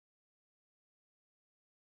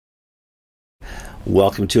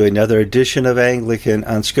Welcome to another edition of Anglican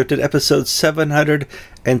Unscripted, episode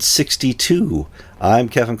 762. I'm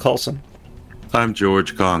Kevin Coulson. I'm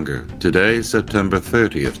George Conger. Today is September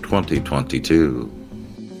 30th, 2022.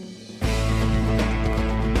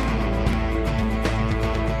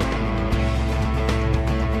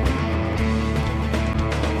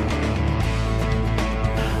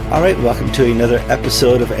 All right, welcome to another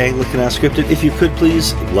episode of Anglican Unscripted. If you could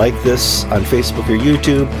please like this on Facebook or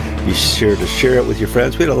YouTube, be sure to share it with your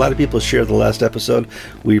friends. We had a lot of people share the last episode.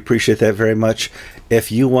 We appreciate that very much.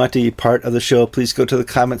 If you want to be part of the show, please go to the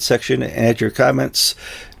comment section and add your comments,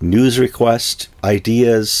 news requests,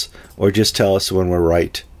 ideas, or just tell us when we're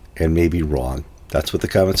right and maybe wrong. That's what the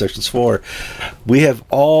comment section's for. We have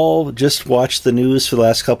all just watched the news for the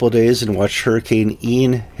last couple of days and watched Hurricane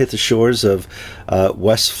Ian hit the shores of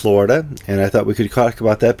West Florida. And I thought we could talk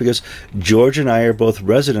about that because George and I are both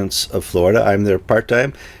residents of Florida. I'm there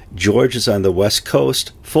part-time. George is on the West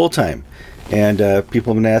Coast full-time. And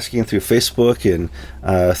people have been asking through Facebook and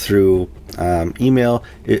through email,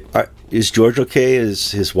 is George okay?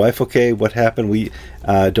 Is his wife okay? What happened? We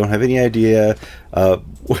don't have any idea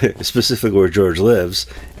specifically where George lives,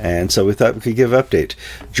 and so we thought we could give an update.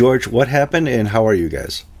 George, what happened, and how are you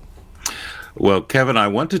guys? Well, Kevin, I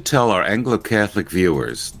want to tell our Anglo-Catholic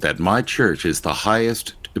viewers that my church is the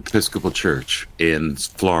highest Episcopal church in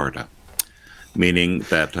Florida, meaning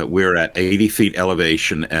that we're at 80 feet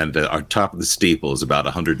elevation, and our top of the steeple is about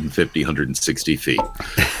 150, 160 feet.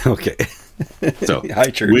 Okay. So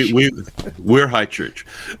high church. We're high church.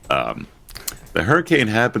 The hurricane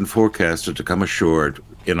had been forecasted to come ashore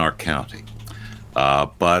in our county,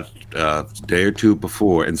 but a day or two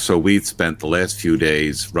before, and so we spent the last few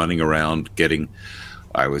days running around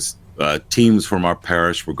teams from our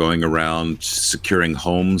parish were going around securing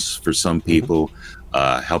homes for some people,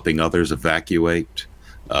 helping others evacuate,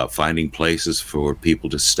 finding places for people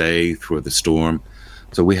to stay through the storm.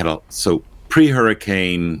 So we had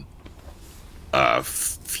pre-hurricane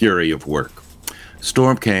fury of work.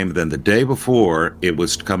 Storm came, then the day before it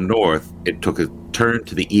was to come north, it took a turn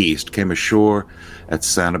to the east, came ashore at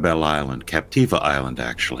Sanibel Island, Captiva Island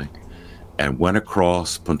actually, and went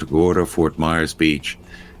across Punta Gorda, Fort Myers Beach,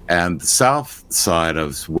 and the south side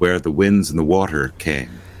of where the winds and the water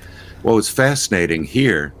came. What was fascinating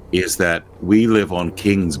here is that we live on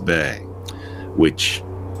Kings Bay, which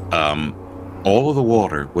all of the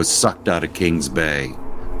water was sucked out of Kings Bay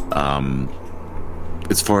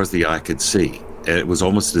as far as the eye could see. It was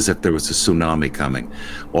almost as if there was a tsunami coming.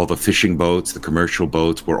 All the fishing boats, the commercial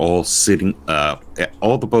boats were all sitting.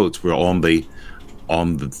 All the boats were on the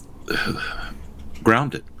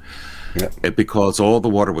grounded. Yep. Because all the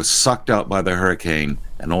water was sucked out by the hurricane,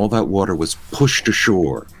 and all that water was pushed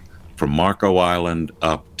ashore from Marco Island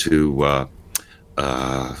up to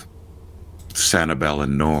Sanibel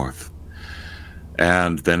and north.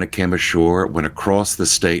 And then it came ashore, it went across the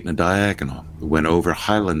state in a diagonal. It went over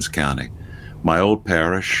Highlands County. My old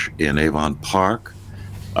parish in Avon Park,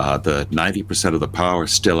 the 90% of the power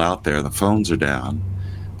is still out there. The phones are down.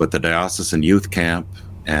 But the diocesan youth camp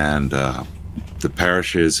and the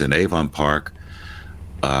parishes in Avon Park,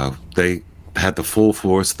 they had the full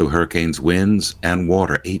force of the hurricane's winds and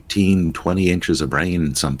water, 18, 20 inches of rain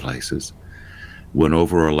in some places. Went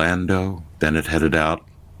over Orlando, then it headed out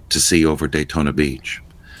to sea over Daytona Beach.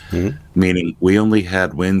 Mm-hmm. Meaning we only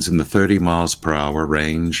had winds in the 30 miles per hour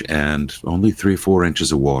range and only 3-4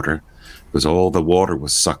 inches of water because all the water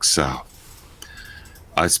was sucked south.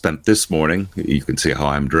 I spent this morning, you can see how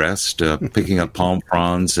I'm dressed, picking up palm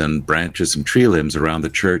fronds and branches and tree limbs around the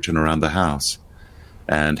church and around the house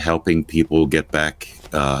and helping people get back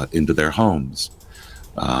into their homes.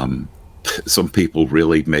 Some people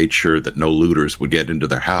really made sure that no looters would get into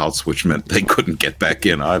their house, which meant they couldn't get back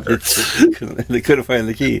in either. They couldn't find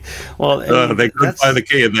the key. Well, they couldn't find the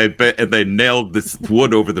key, and they nailed this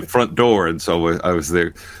wood over the front door. And so I was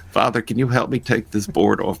there. Father, can you help me take this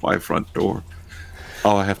board off my front door?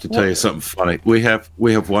 Oh, I have to tell you something funny. We have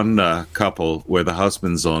one couple where the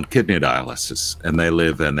husband's on kidney dialysis, and they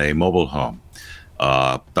live in a mobile home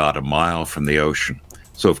about a mile from the ocean.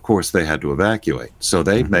 So, of course, they had to evacuate. So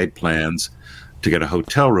they made plans to get a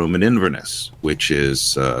hotel room in Inverness, which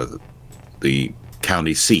is the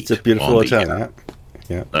county seat. It's a beautiful hotel, huh?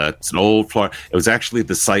 Yeah. It's an old Florida. It was actually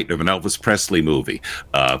the site of an Elvis Presley movie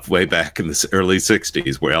way back in the early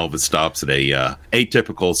 60s where Elvis stops at a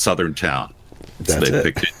atypical southern town. So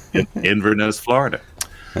they picked it in Inverness, Florida.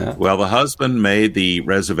 Yeah. Well, the husband made the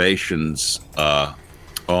reservations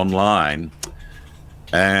online.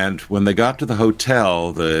 And when they got to the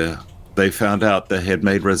hotel, they found out they had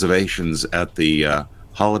made reservations at the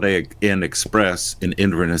Holiday Inn Express in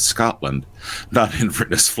Inverness, Scotland, not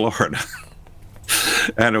Inverness, Florida.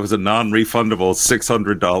 And it was a non-refundable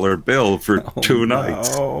 $600 bill for 2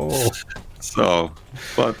 nights. So,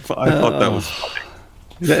 but I thought that was funny.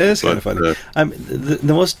 That is kind of funny.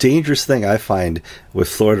 The most dangerous thing I find with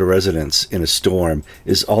Florida residents in a storm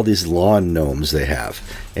is all these lawn gnomes they have,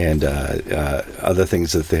 and other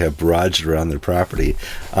things that they have barraged around their property.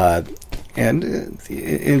 And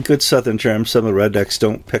in good Southern terms, some of the rednecks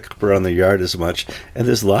don't pick up around the yard as much, and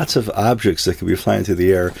there's lots of objects that could be flying through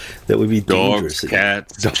the air that would be dangerous.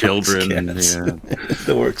 Dogs, children, cats. Yeah.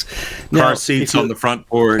 The works. Car seats on the front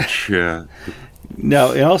porch. Yeah.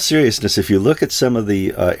 Now, in all seriousness, if you look at some of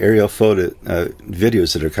the aerial photo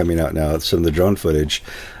videos that are coming out now, some of the drone footage,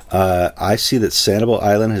 I see that Sanibel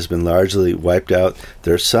Island has been largely wiped out.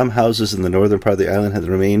 There are some houses in the northern part of the island that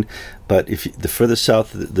remain, but if the further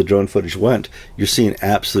south the drone footage went, you're seeing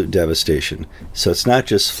absolute devastation. So it's not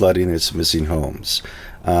just flooding, it's missing homes.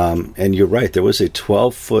 And you're right, there was a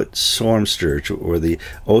 12-foot storm surge where the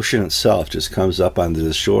ocean itself just comes up onto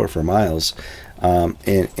the shore for miles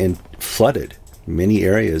and flooded many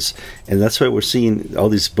areas. And that's why we're seeing all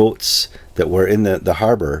these boats that were in the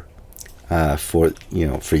harbor for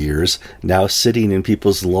years now sitting in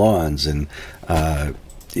people's lawns, and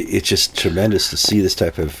it's just tremendous to see this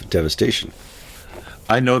type of devastation.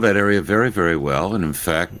 I know that area very, very well, and in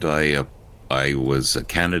fact, I was a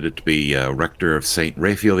candidate to be rector of St.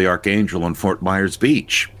 Raphael the Archangel on Fort Myers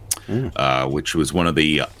Beach, which was one of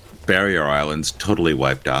the barrier islands totally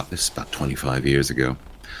wiped out. This is about 25 years ago.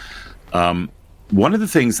 One of the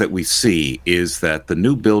things that we see is that the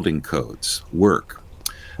new building codes work.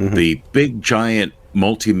 Mm-hmm. The big, giant,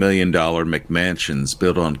 multi-million-dollar McMansions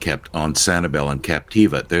built on Sanibel and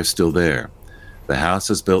Captiva, they're still there. The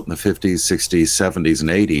houses built in the 50s, 60s, 70s, and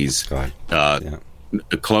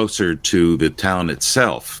 80s, closer to the town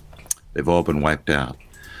itself, they've all been wiped out.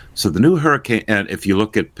 So the new hurricane, and if you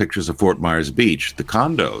look at pictures of Fort Myers Beach, the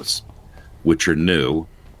condos, which are new,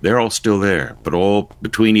 they're all still there, but all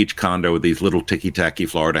between each condo are these little ticky-tacky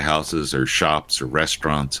Florida houses or shops or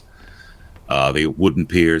restaurants, the wooden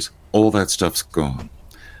piers, all that stuff's gone.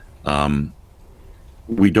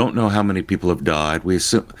 We don't know how many people have died. We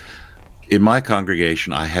assume, in my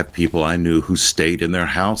congregation, I have people I knew who stayed in their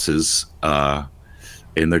houses,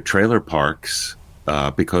 in their trailer parks,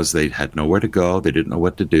 because they had nowhere to go, they didn't know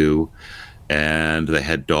what to do, and they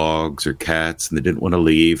had dogs or cats, and they didn't want to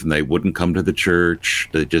leave, and they wouldn't come to the church.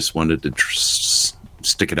 They just wanted to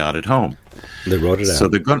stick it out at home. They wrote it out. So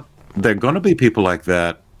they're going to be people like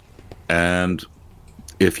that, and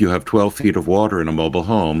if you have 12 feet of water in a mobile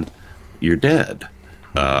home, you're dead,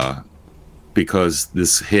 because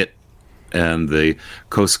this hit, and the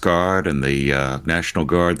Coast Guard and the National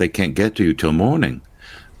Guard, they can't get to you till morning,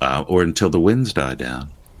 or until the winds die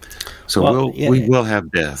down. So we will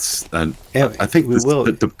have deaths. And I think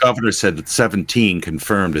the governor said that 17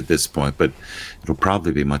 confirmed at this point, but it'll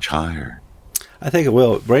probably be much higher. I think it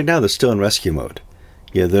will. Right now, they're still in rescue mode.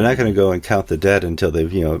 They're not going to go and count the dead until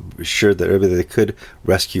they've assured that everything they could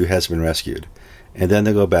rescue has been rescued. And then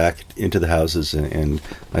they go back into the houses and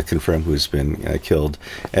confirm who's been killed.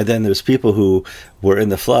 And then there's people who were in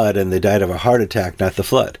the flood and they died of a heart attack, not the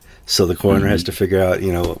flood. So the coroner has to figure out,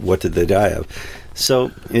 what did they die of.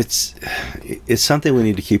 So it's something we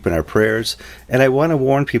need to keep in our prayers. And I want to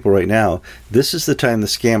warn people right now, this is the time the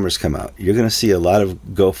scammers come out. You're going to see a lot of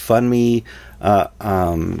GoFundMe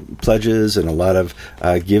pledges and a lot of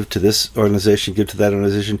give to this organization, give to that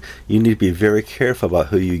organization. You need to be very careful about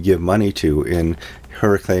who you give money to in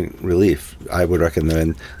hurricane relief. I would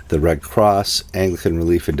recommend the Red Cross, Anglican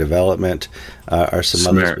Relief and Development, or some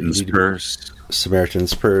Samaritan's others.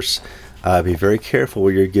 Samaritan's Purse. Be very careful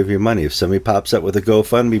where you give your money. If somebody pops up with a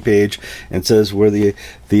GoFundMe page and says we're the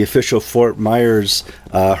official Fort Myers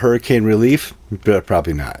hurricane relief,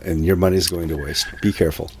 probably not, and your money is going to waste. Be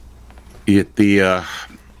careful. In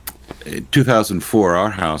 2004,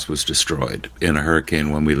 our house was destroyed in a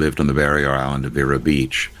hurricane when we lived on the barrier island of Vero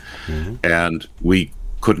Beach. Mm-hmm. And we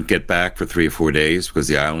couldn't get back for 3 or 4 days because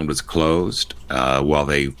the island was closed while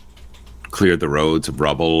they cleared the roads of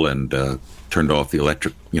rubble and turned off the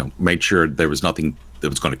electric, made sure there was nothing that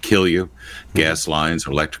was going to kill you, gas lines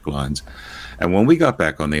or electric lines. And when we got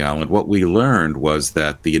back on the island, what we learned was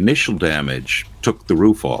that the initial damage took the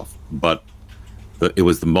roof off, but it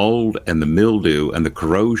was the mold and the mildew and the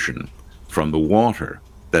corrosion from the water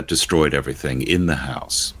that destroyed everything in the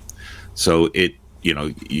house. So it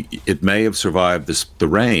may have survived the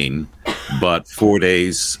rain, but 4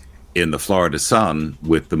 days in the Florida sun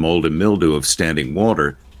with the mold and mildew of standing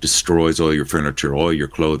water destroys all your furniture, all your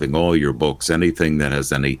clothing, all your books, anything that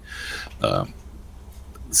has any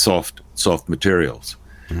soft materials.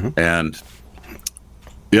 And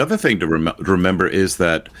the other thing to remember is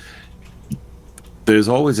that there's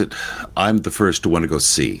always I'm the first to want to go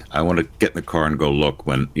see. I want to get in the car and go look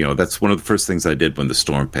when, that's one of the first things I did when the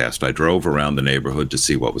storm passed. I drove around the neighborhood to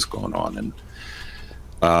see what was going on.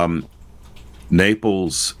 And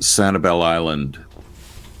Naples, Sanibel Island,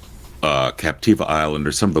 Captiva Island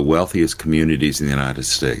are some of the wealthiest communities in the United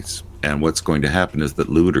States. And what's going to happen is that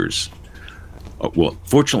looters,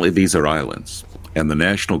 fortunately, these are islands. And the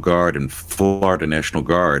National Guard and Florida National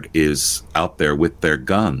Guard is out there with their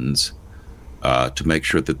guns to make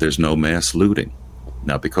sure that there's no mass looting.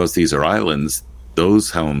 Now, because these are islands, those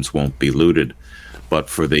homes won't be looted. But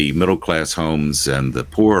for the middle-class homes and the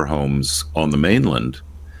poorer homes on the mainland,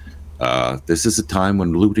 this is a time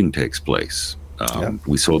when looting takes place.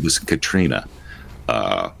 We saw this in Katrina.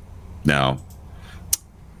 Now,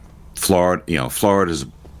 Florida is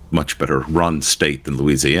a much better run state than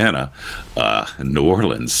Louisiana, and New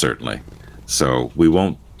Orleans, certainly. So we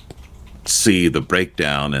won't see the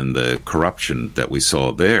breakdown and the corruption that we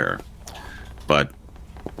saw there. But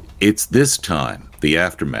it's this time, the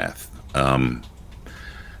aftermath.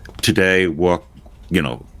 Today,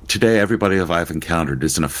 everybody I've encountered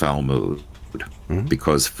is in a foul mood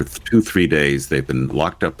because for 2-3 days they've been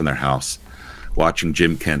locked up in their house watching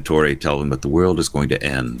Jim Cantore tell them that the world is going to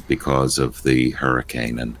end because of the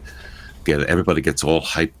hurricane, and everybody gets all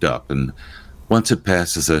hyped up. And once it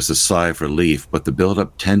passes, there's a sigh of relief, but the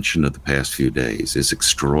build-up tension of the past few days is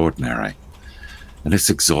extraordinary, and it's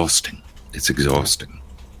exhausting. It's exhausting.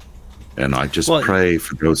 And I just pray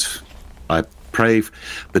for those. I pray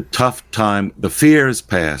the tough time. The fear is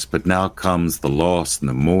past, but now comes the loss and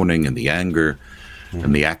the mourning and the anger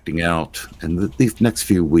and the acting out. And these next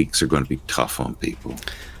few weeks are going to be tough on people.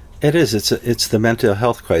 It is. It's the mental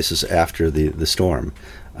health crisis after the storm.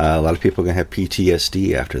 A lot of people are going to have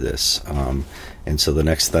PTSD after this. And so the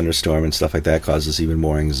next thunderstorm and stuff like that causes even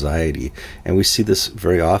more anxiety. And we see this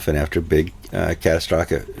very often after big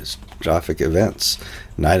catastrophic events.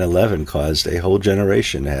 9/11 caused a whole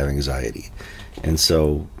generation to have anxiety. And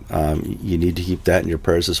so you need to keep that in your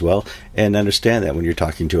prayers as well, and understand that when you're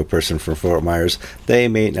talking to a person from Fort Myers, they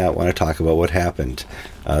may not want to talk about what happened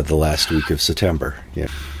the last week of September. Yeah.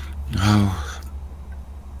 Oh,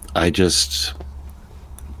 I just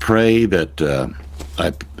pray that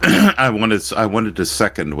I wanted to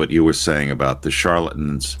second what you were saying about the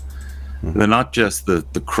charlatans. They're not just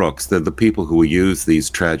the crooks. They're the people who use these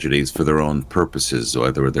tragedies for their own purposes,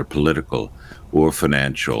 whether they're political or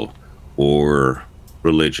financial or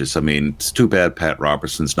religious. I mean, it's too bad Pat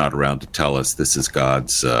Robertson's not around to tell us this is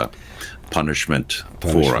God's punishment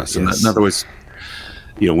for us. Yes. In other words,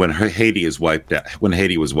 when Haiti was wiped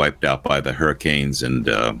out by the hurricanes and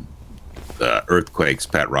earthquakes,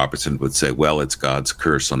 Pat Robertson would say, well, it's God's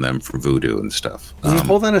curse on them for voodoo and stuff.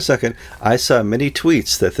 Hold on a second. I saw many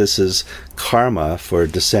tweets that this is karma for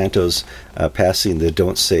DeSantis passing the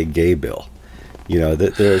Don't Say Gay bill.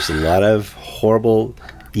 That there's a lot of horrible,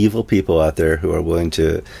 evil people out there who are willing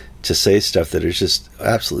to say stuff that is just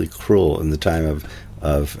absolutely cruel in the time of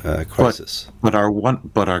crisis. But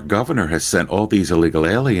our governor has sent all these illegal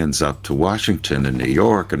aliens up to Washington and New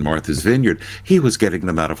York and Martha's Vineyard. He was getting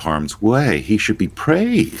them out of harm's way. He should be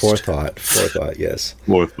praised. Forethought, yes.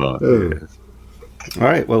 Forethought, yes. All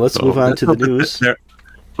right, well, let's move on to the news.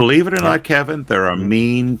 Believe it or not, Kevin, there are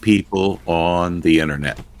mean people on the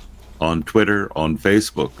internet. On Twitter, on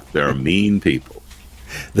Facebook, there are mean people.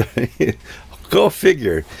 Go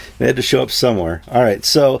figure. They had to show up somewhere. All right,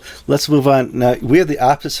 so let's move on. Now, we had the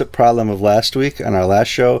opposite problem of last week. On our last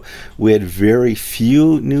show, we had very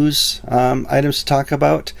few news items to talk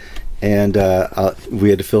about, and we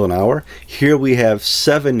had to fill an hour. Here we have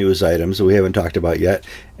 7 news items that we haven't talked about yet,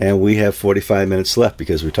 and we have 45 minutes left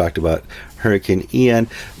because we talked about Hurricane Ian.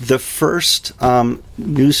 The first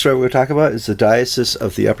news story we're going to talk about is the Diocese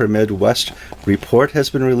of the Upper Midwest report has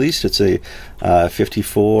been released. It's a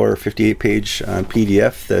 54, 58-page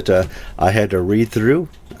PDF that I had to read through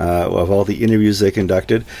of all the interviews they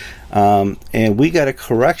conducted. And we got a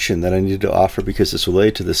correction that I needed to offer because it's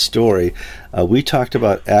related to the story. We talked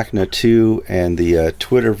about ACNA 2 and the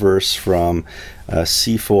Twitterverse from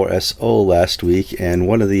C4SO last week, and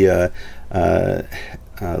one of the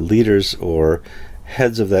leaders or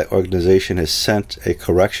heads of that organization has sent a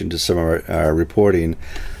correction to some of our reporting.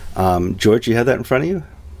 George, you have that in front of you?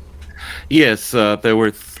 Yes, there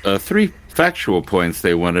were 3 factual points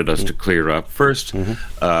they wanted us to clear up. First,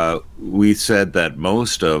 we said that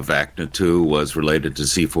most of ACNA 2 was related to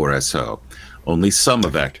C4SO. Only some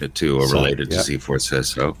of ACNA 2 are related to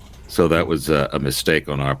C4SO. So that was a mistake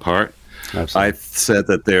on our part. Absolutely. I said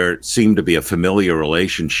that there seemed to be a familiar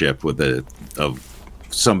relationship with of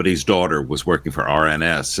somebody's daughter was working for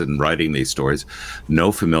RNS and writing these stories.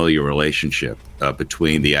 No familiar relationship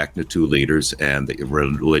between the ACNA 2 leaders and the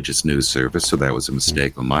Religious News Service, so that was a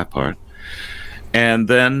mistake on my part. And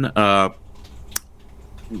then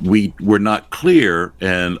we were not clear,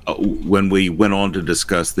 and when we went on to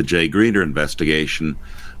discuss the Jay Greener investigation,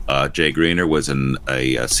 Jay Greener was a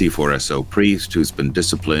C4SO priest who's been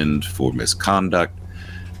disciplined for misconduct,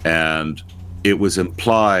 and it was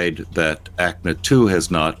implied that ACNA 2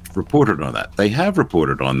 has not reported on that. They have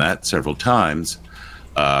reported on that several times.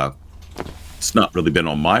 It's not really been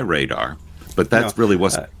on my radar, but that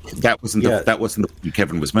wasn't the point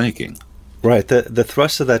Kevin was making. Right. The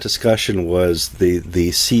thrust of that discussion was the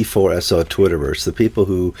C4SO Twitterverse, the people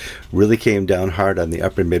who really came down hard on the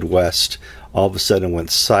Upper Midwest, all of a sudden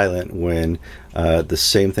went silent when the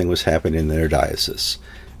same thing was happening in their diocese.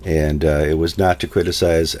 And it was not to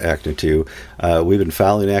criticize ACNA 2. We've been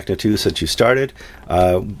following ACNA 2 since you started,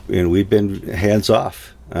 and we've been hands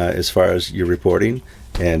off as far as your reporting.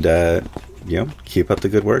 And, keep up the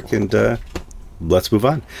good work, and let's move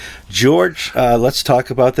on. George, let's talk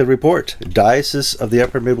about the report. Diocese of the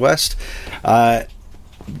Upper Midwest. I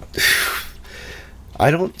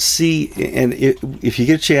don't see, and if you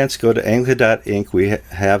get a chance, go to Anglican.inc. We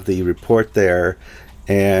have the report there.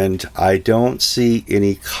 And I don't see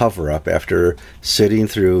any cover-up after sitting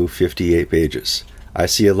through 58 pages. I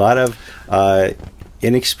see a lot of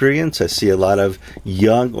inexperience. I see a lot of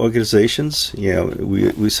young organizations.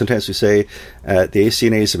 We sometimes say the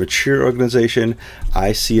ACNA is a mature organization.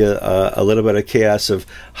 I see a little bit of chaos of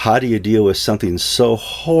how do you deal with something so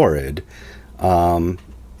horrid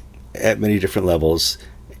at many different levels.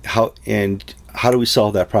 How do we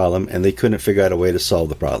solve that problem? And they couldn't figure out a way to solve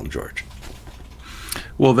the problem, George.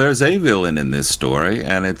 Well, there's a villain in this story,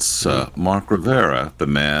 and it's Mark Rivera, the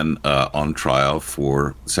man on trial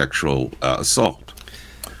for sexual assault.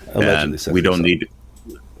 Allegedly and we don't need.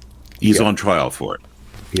 He's on trial for it.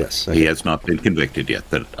 Yes, he has not been convicted yet,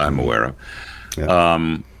 that I'm aware of.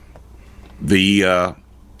 Yeah.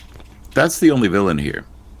 That's the only villain here.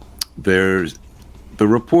 The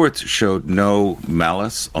reports showed no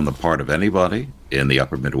malice on the part of anybody in the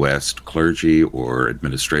Upper Midwest clergy or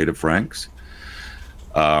administrative ranks.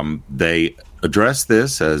 They addressed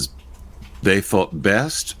this as they thought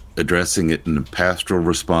best, addressing it in a pastoral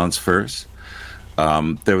response first.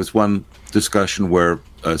 There was one discussion where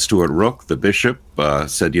Stuart Rook, the bishop,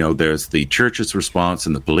 said, there's the church's response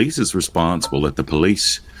and the police's response. We'll let the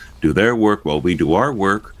police do their work while we do our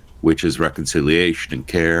work, which is reconciliation and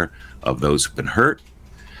care of those who've been hurt.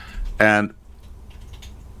 And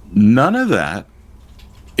none of that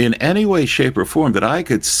in any way, shape, or form that I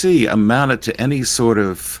could see amounted to any sort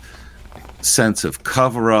of sense of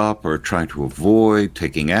cover-up or trying to avoid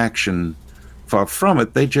taking action. Far from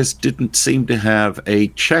it, they just didn't seem to have a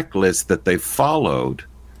checklist that they followed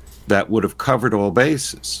that would have covered all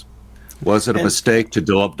bases. Was it a mistake to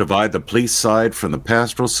divide the police side from the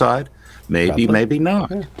pastoral side? Maybe, maybe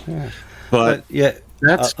not. Yeah. But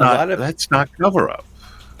that's not cover-up.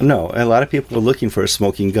 No, a lot of people are looking for a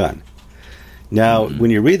smoking gun. Now,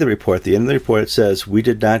 when you read the report, the end of the report says, we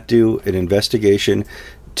did not do an investigation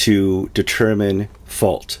to determine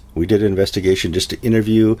fault. We did an investigation just to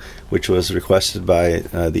interview, which was requested by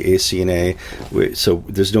the ACNA. So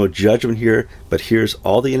there's no judgment here, but here's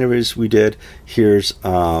all the interviews we did. Here's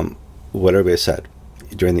what everybody said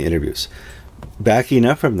during the interviews. Backing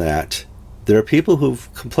up from that, there are people who've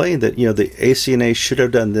complained that, the ACNA should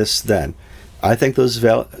have done this then. I think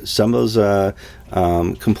some of those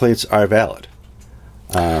complaints are valid.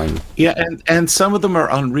 And some of them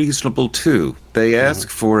are unreasonable too. They ask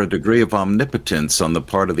for a degree of omnipotence on the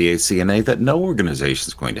part of the ACNA that no organization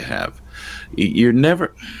is going to have. You're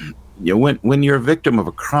never, when you're a victim of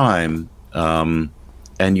a crime and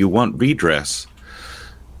you want redress,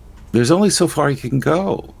 there's only so far you can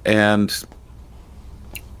go. And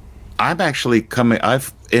I'm actually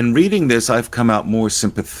in reading this, I've come out more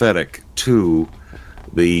sympathetic to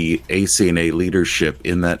the ACNA leadership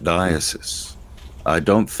in that diocese. I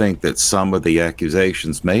don't think that some of the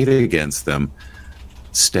accusations made against them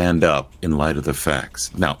stand up in light of the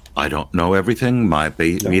facts. Now, I don't know everything. My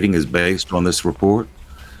meeting is based on this report,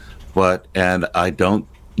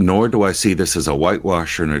 nor do I see this as a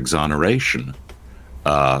whitewash or an exoneration,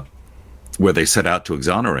 where they set out to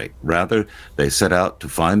exonerate. Rather, they set out to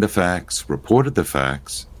find the facts, reported the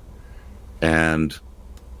facts, and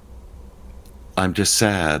I'm just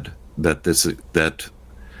sad that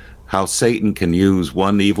how Satan can use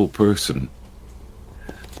one evil person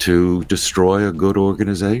to destroy a good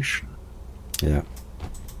organization. Yeah.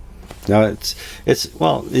 No,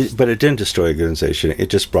 but it didn't destroy a good organization. It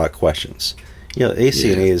just brought questions.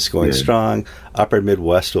 ACNA is going strong. Upper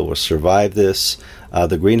Midwest will survive this.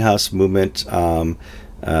 The greenhouse movement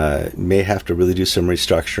may have to really do some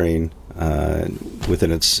restructuring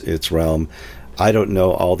within its realm. I don't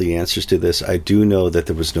know all the answers to this. I do know that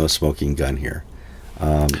there was no smoking gun here,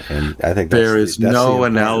 and I think there is no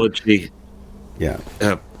analogy. Yeah.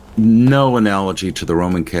 No analogy to the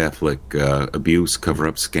Roman Catholic abuse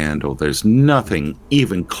cover-up scandal. There's nothing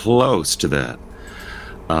even close to that.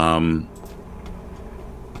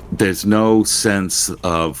 There's no sense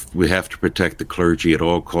of we have to protect the clergy at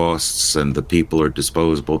all costs and the people are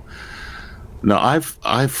disposable. Now,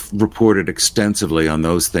 I've reported extensively on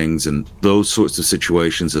those things and those sorts of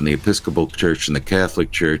situations in the Episcopal Church and the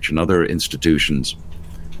Catholic Church and other institutions.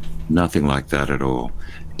 Nothing like that at all.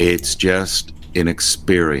 It's just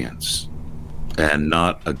inexperience and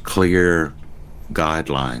not a clear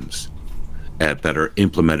guidelines that are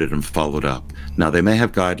implemented and followed up. Now, they may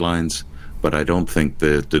have guidelines, but I don't think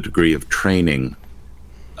the degree of training,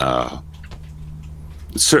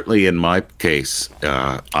 certainly in my case,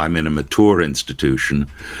 I'm in a mature institution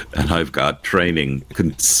and I've got training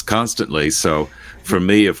constantly. So for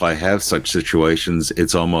me, if I have such situations,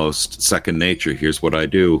 it's almost second nature. Here's what I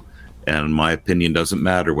do. And my opinion doesn't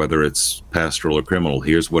matter whether it's pastoral or criminal.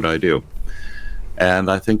 Here's what I do. And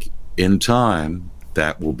I think in time,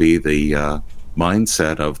 that will be the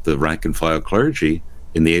mindset of the rank and file clergy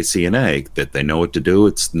in the ACNA, that they know what to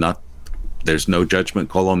do. There's no judgment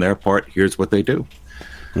call on their part. Here's what they do.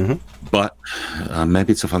 Mm-hmm. But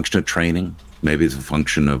maybe it's a function of training. Maybe it's a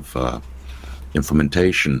function of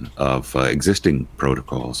implementation of existing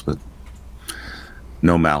protocols, but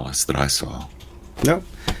no malice that I saw. No.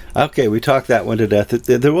 Okay, we talked that one to death.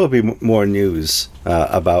 There will be more news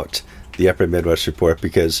about the Upper Midwest Report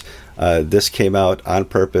because this came out on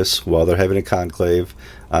purpose while they're having a conclave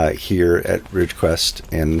here at Ridgecrest,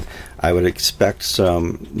 and I would expect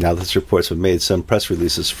some, now that this report's been made, some press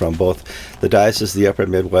releases from both the Diocese of the Upper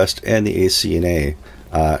Midwest and the ACNA.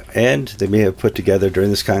 And they may have put together during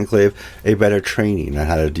this conclave a better training on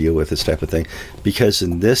how to deal with this type of thing. Because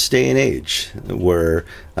in this day and age, where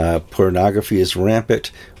pornography is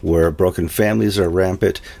rampant, where broken families are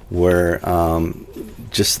rampant, where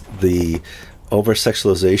just the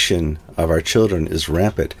over-sexualization of our children is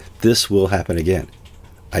rampant, this will happen again.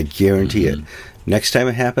 I guarantee it. Next time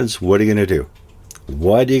it happens, what are you going to do?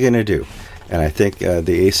 What are you going to do? And I think the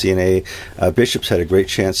ACNA bishops had a great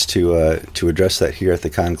chance to address that here at the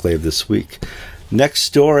conclave this week. Next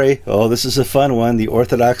story. Oh, this is a fun one. The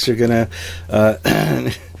Orthodox are going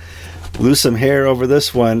to lose some hair over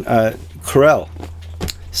this one. Corel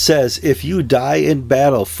says, if you die in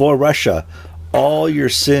battle for Russia, all your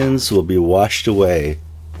sins will be washed away.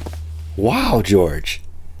 Wow, George.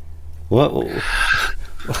 What?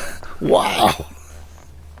 Wow.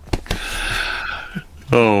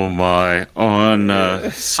 Oh my! On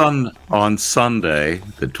Sunday,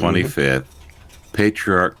 the 25th,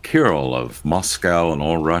 Patriarch Kirill of Moscow and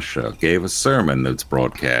all Russia gave a sermon that's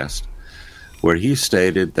broadcast, where he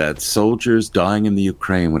stated that soldiers dying in the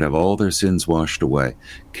Ukraine would have all their sins washed away.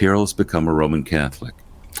 Kirill's become a Roman Catholic.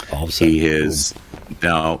 He is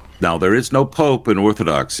now. There is no Pope in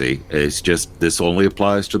Orthodoxy. It's just this only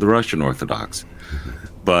applies to the Russian Orthodox,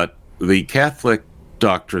 but the Catholic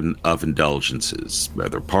doctrine of indulgences,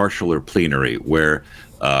 whether partial or plenary, where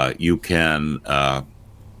you can,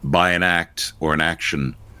 by an act or an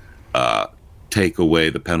action, take away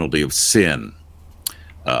the penalty of sin,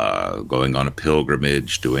 going on a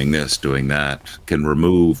pilgrimage, doing this, doing that, can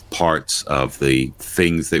remove parts of the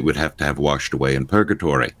things they would have to have washed away in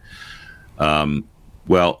purgatory.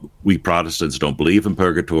 Well, we Protestants don't believe in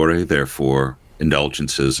purgatory, therefore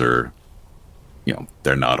indulgences are,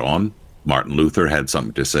 they're not on. Martin Luther had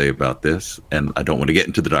something to say about this, and I don't want to get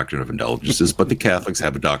into the doctrine of indulgences, but the Catholics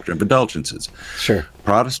have a doctrine of indulgences. Sure.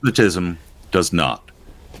 Protestantism does not,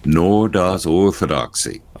 nor does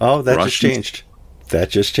Orthodoxy. Oh, that just changed.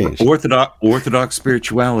 That just changed. Orthodox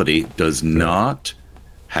spirituality does not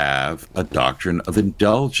have a doctrine of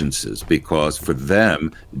indulgences because for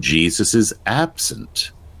them, Jesus is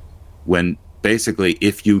absent. When basically,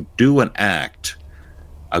 if you do an act,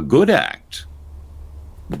 a good act,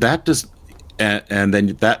 that does, and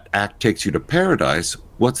then that act takes you to paradise,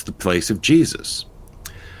 what's the place of Jesus?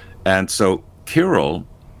 And so Kirill,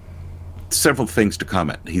 several things to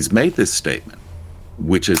comment. He's made this statement,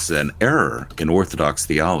 which is an error in Orthodox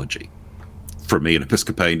theology. For me, an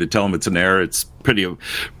Episcopalian, to tell him it's an error, it's pretty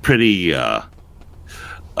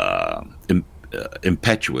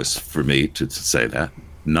impetuous for me to say that.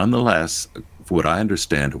 Nonetheless, for what I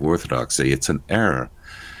understand of Orthodoxy, it's an error.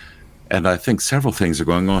 And I think several things are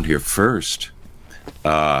going on here. First,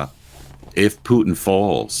 if Putin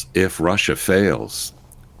falls, if Russia fails,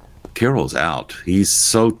 Kirill's out. He's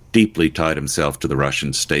so deeply tied himself to the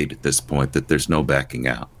Russian state at this point that there's no backing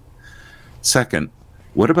out. Second,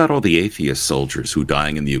 what about all the atheist soldiers who are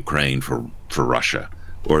dying in the Ukraine for Russia?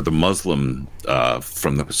 Or the Muslim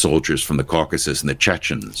from the soldiers from the Caucasus and the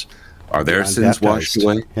Chechens? Are their sins washed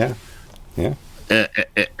away? Yeah.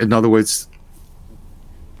 In other words,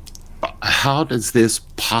 how does this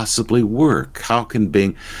possibly work? How can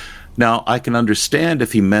being... Now, I can understand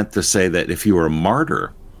if he meant to say that if you were a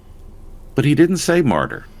martyr, but he didn't say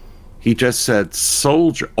martyr. He just said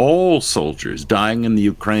all soldiers dying in the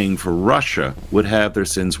Ukraine for Russia would have their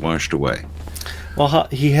sins washed away. Well,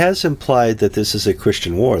 he has implied that this is a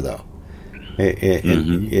Christian war, though.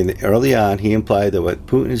 Early on, he implied that what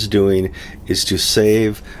Putin is doing is to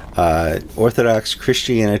save Orthodox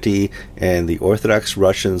Christianity and the Orthodox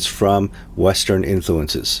Russians from Western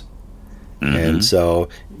influences. And so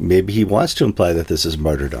maybe he wants to imply that this is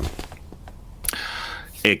martyrdom.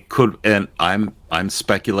 It could, and I'm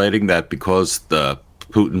speculating that because the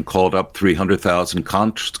Putin called up 300,000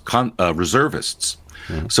 reservists.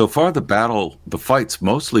 So far, the fight's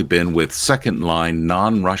mostly been with second-line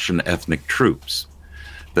non-Russian ethnic troops.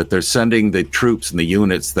 That they're sending the troops and the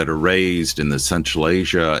units that are raised in the Central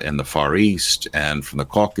Asia and the Far East and from the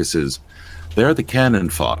Caucasus. They're the cannon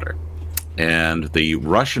fodder. And the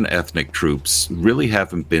Russian ethnic troops really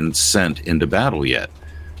haven't been sent into battle yet.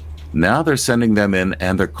 Now they're sending them in,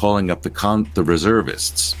 and they're calling up the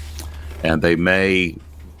reservists. And they may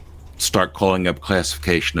start calling up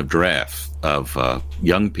classification of draft of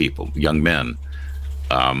young people, young men.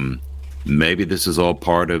 Maybe this is all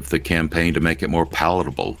part of the campaign to make it more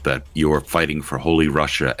palatable that you're fighting for Holy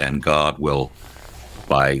Russia, and God will,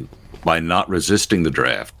 by not resisting the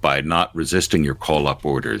draft, by not resisting your call-up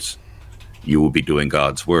orders, you will be doing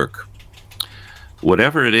God's work.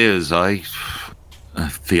 Whatever it is,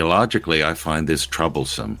 theologically, I find this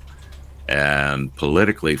troublesome. And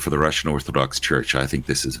politically, for the Russian Orthodox Church, I think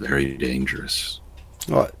this is very dangerous.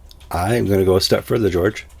 Well, I'm going to go a step further,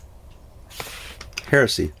 George.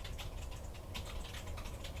 Heresy.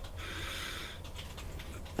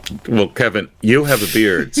 Well, Kevin, you have a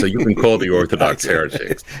beard, so you can call the Orthodox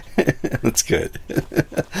heretics. That's good.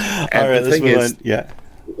 All right, let's move on. Yeah.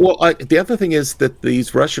 Well, the other thing is that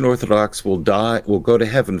these Russian Orthodox will go to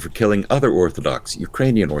heaven for killing other Orthodox,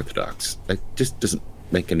 Ukrainian Orthodox. It just doesn't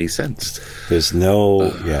make any sense. There's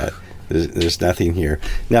there's nothing here.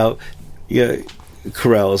 Now,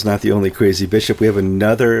 Kiril is not the only crazy bishop. We have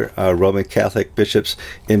another Roman Catholic bishops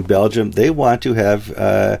in Belgium. They want to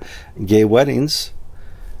have gay weddings.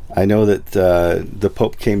 I know that the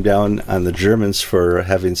Pope came down on the Germans for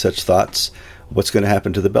having such thoughts. What's going to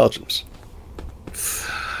happen to the Belgians?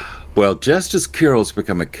 Well, just as Kirill's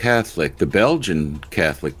become a Catholic, the Belgian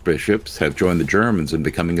Catholic bishops have joined the Germans in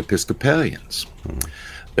becoming Episcopalians.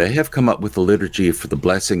 They have come up with a liturgy for the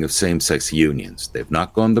blessing of same-sex unions. They've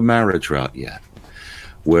not gone the marriage route yet,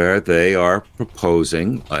 where they are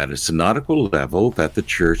proposing at a synodical level that the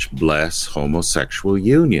Church bless homosexual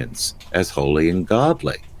unions as holy and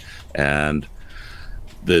godly. And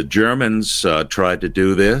the Germans tried to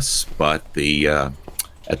do this, but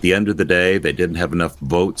at the end of the day, they didn't have enough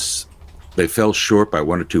votes. They fell short by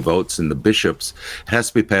 1 or 2 votes, and the bishops, it has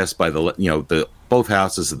to be passed by the both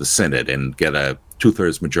houses of the Synod and get a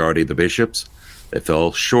 2/3 majority of the bishops. They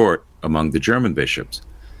fell short among the German bishops.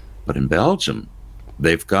 But in Belgium,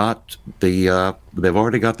 they've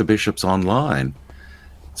already got the bishops online.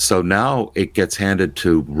 So now it gets handed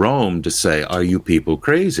to Rome to say, are you people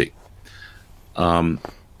crazy?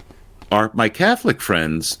 My Catholic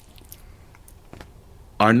friends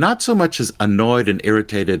are not so much as annoyed and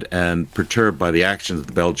irritated and perturbed by the actions of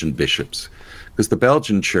the Belgian bishops, because the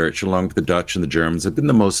Belgian church, along with the Dutch and the Germans, have been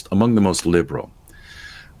among the most liberal.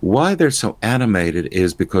 Why they're so animated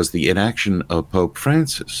is because the inaction of Pope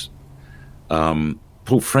Francis.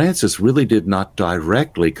 Pope Francis really did not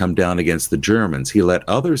directly come down against the Germans. He let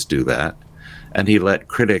others do that, and he let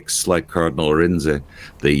critics like Cardinal Arinze,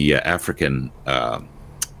 the African,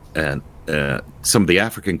 and some of the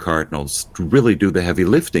African cardinals really do the heavy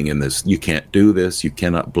lifting in this. You can't do this. You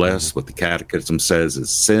cannot bless. What the Catechism says is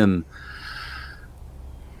sin.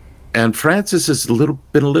 And Francis has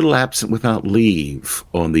been a little absent without leave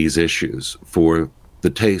on these issues for the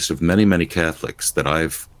taste of many, many Catholics that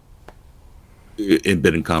I've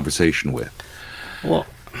been in conversation with. Well,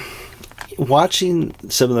 watching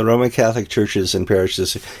some of the Roman Catholic churches and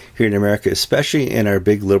parishes here in America, especially in our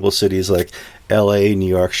big liberal cities like LA, New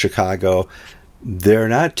York, Chicago, they're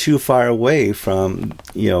not too far away from,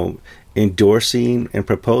 endorsing and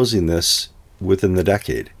proposing this within the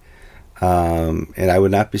decade. And I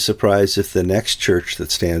would not be surprised if the next church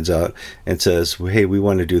that stands out and says, well, hey, we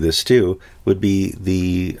want to do this too, would be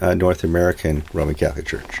the North American Roman Catholic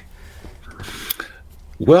Church.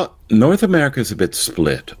 Well, North America is a bit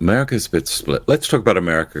split. America is a bit split. Let's talk about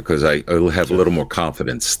America because I will have a little more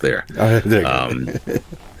confidence there. There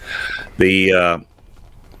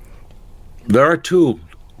are two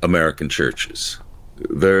American churches.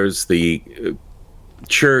 There's the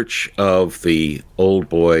Church of the Old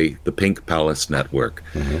Boy, the Pink Palace Network,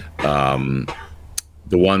 the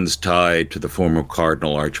ones tied to the former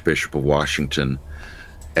Cardinal Archbishop of Washington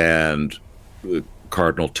and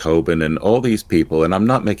Cardinal Tobin and all these people. And I'm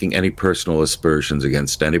not making any personal aspersions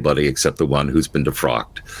against anybody except the one who's been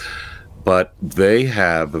defrocked. But they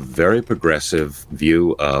have a very progressive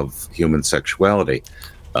view of human sexuality.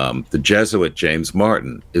 The Jesuit James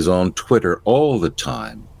Martin is on Twitter all the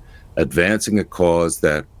time, advancing a cause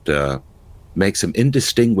that makes him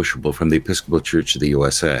indistinguishable from the Episcopal Church of the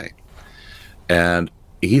USA. And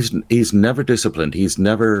he's never disciplined. He's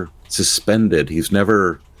never suspended. He's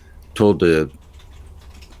never told to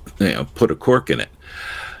put a cork in it.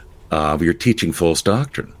 You're teaching false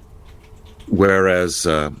doctrine. Whereas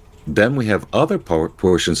then we have other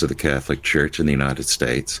portions of the Catholic Church in the United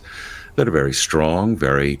States that are very strong,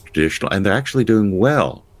 very traditional, and they're actually doing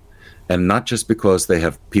well. And not just because they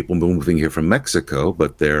have people moving here from Mexico,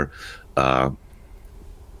 but they're the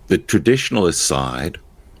traditionalist side,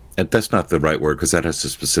 and that's not the right word because that has a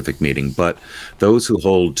specific meaning, but those who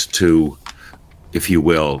hold to, if you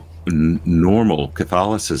will, normal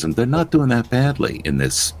Catholicism, they're not doing that badly in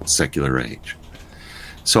this secular age.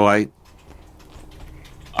 So I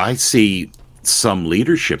see some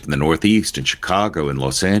leadership in the Northeast, in Chicago, in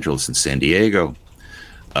Los Angeles, in San Diego,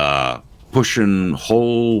 pushing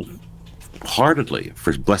wholeheartedly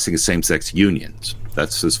for blessing of same-sex unions.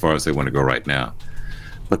 That's as far as they want to go right now.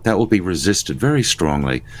 But that will be resisted very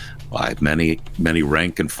strongly by many, many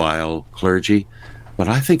rank-and-file clergy, but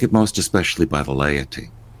I think it most especially by the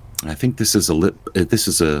laity. I think this is a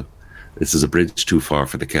bridge too far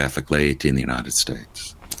for the Catholic laity in the United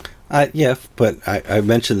States. Yeah, but I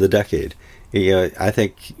mentioned the decade. I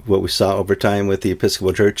think what we saw over time with the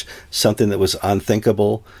Episcopal Church, something that was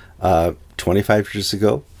unthinkable 25 years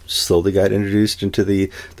ago, slowly got introduced into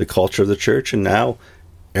the culture of the church, and now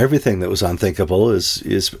everything that was unthinkable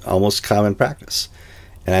is almost common practice.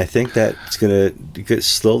 And I think that it's going to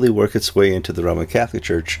slowly work its way into the Roman Catholic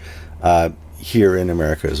Church here in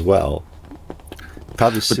America as well.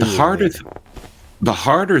 Probably but the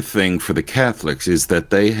harder thing for the Catholics is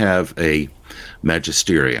that they have a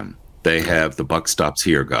magisterium. They have the buck stops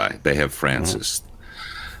here guy. They have Francis.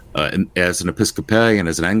 And as an Episcopalian,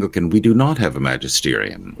 as an Anglican, we do not have a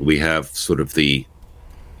magisterium. We have sort of the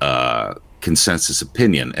consensus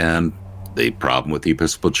opinion. And the problem with the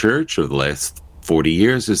Episcopal Church over the last 40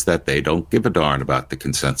 years is that they don't give a darn about the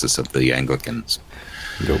consensus of the Anglicans.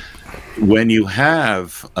 Nope. When you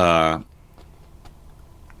have the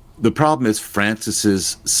problem is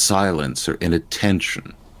Francis's silence or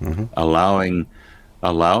inattention, allowing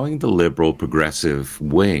the liberal progressive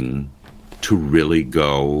wing to really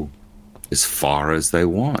go as far as they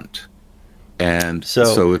want. And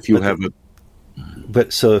so if you have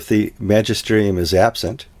so if the magisterium is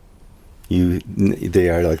absent, they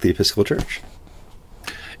are like the Episcopal Church.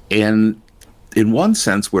 And in one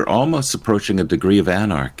sense, we're almost approaching a degree of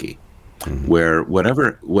anarchy, where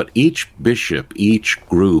what each bishop, each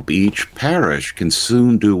group, each parish can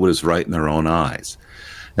soon do what is right in their own eyes.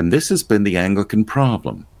 And this has been the Anglican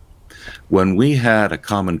problem. When we had a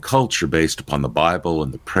common culture based upon the Bible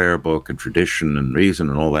and the prayer book and tradition and reason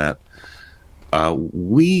and all that,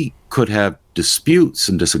 we could have disputes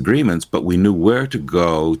and disagreements, but we knew where to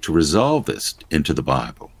go to resolve this into the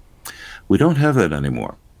Bible. We don't have that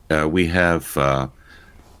anymore. We have,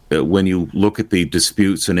 when you look at the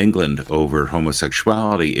disputes in England over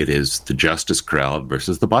homosexuality, it is the justice crowd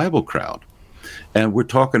versus the Bible crowd. And we're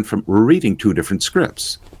reading two different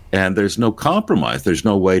scripts. And there's no compromise. There's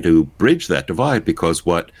no way to bridge that divide because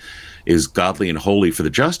what is godly and holy for the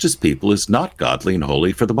justice people is not godly and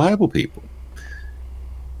holy for the Bible people.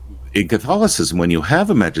 In Catholicism, when you have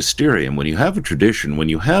a magisterium, when you have a tradition, when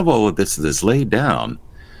you have all of this that's laid down,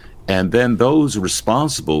 and then those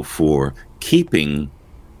responsible for keeping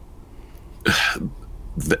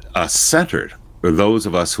us centered, or those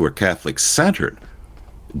of us who are Catholic centered,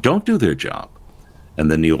 don't do their job.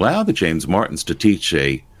 And then you allow the James Martins to teach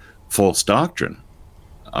a false doctrine.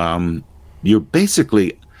 You're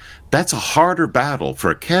basically, that's a harder battle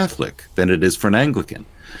for a Catholic than it is for an Anglican.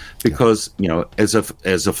 Because, as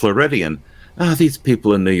a Floridian, these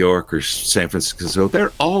people in New York or San Francisco,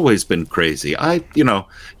 they're always been crazy.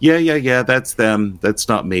 Yeah, that's them. That's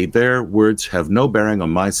not me. Their words have no bearing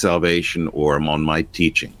on my salvation or on my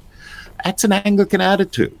teaching. That's an Anglican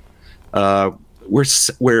attitude.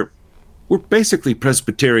 We're basically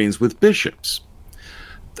Presbyterians with bishops,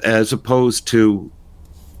 as opposed to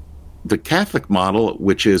the Catholic model,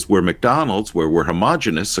 which is we're McDonald's, where we're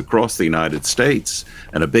homogenous across the United States,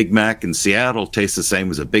 and a Big Mac in Seattle tastes the same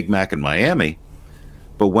as a Big Mac in Miami.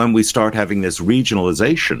 But when we start having this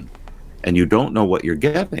regionalization and you don't know what you're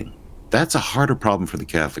getting, that's a harder problem for the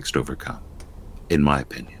Catholics to overcome, in my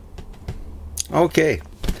opinion. Okay.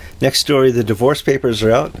 Next story, the divorce papers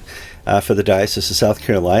are out for the Diocese of South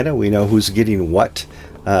Carolina. We know who's getting what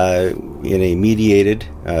in a mediated,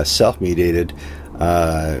 self-mediated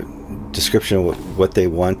description of what they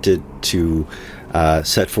wanted to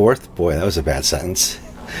set forth. Boy, that was a bad sentence.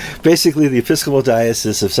 Basically, the Episcopal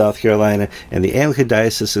Diocese of South Carolina and the Anglican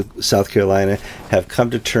Diocese of South Carolina have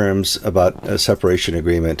come to terms about a separation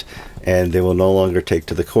agreement, and they will no longer take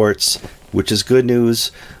to the courts, which is good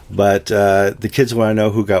news, but the kids want to know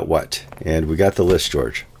who got what, and we got the list,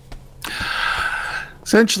 George.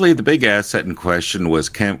 Essentially, the big asset in question was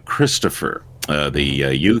Camp Christopher, the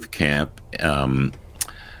youth camp.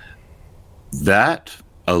 That,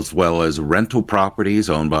 as well as rental properties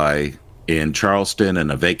owned by in Charleston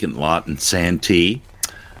and a vacant lot in Santee,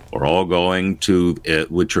 are all going to,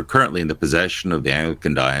 which are currently in the possession of the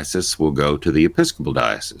Anglican Diocese, will go to the Episcopal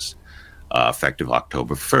Diocese, effective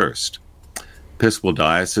October 1st. Episcopal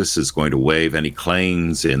Diocese is going to waive any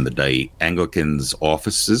claims in the Anglicans'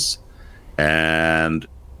 offices, and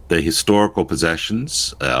the historical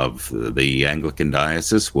possessions of the Anglican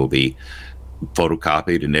Diocese will be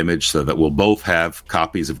photocopied and imaged so that we'll both have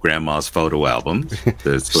copies of Grandma's photo albums.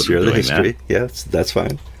 Share the history. Yes, that's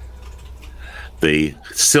fine. The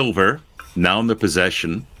silver, now in the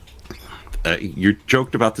possession. You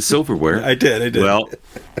joked about the silverware. I did. Well,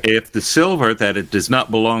 if the silver, that it does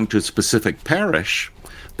not belong to a specific parish,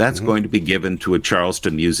 that's going to be given to a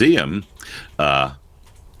Charleston museum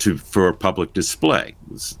for public display.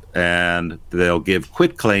 And they'll give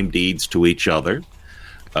quitclaim deeds to each other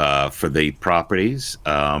for the properties.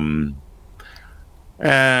 And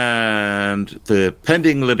the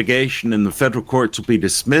pending litigation in the federal courts will be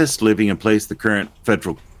dismissed, leaving in place the current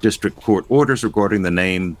federal district court orders regarding the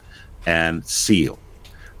name and seal.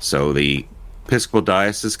 So the Episcopal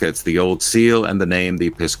Diocese gets the old seal and the name, the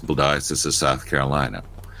Episcopal Diocese of South Carolina.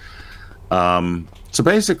 So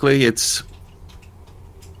basically, it's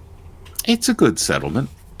a good settlement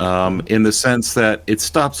in the sense that it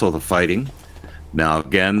stops all the fighting. Now,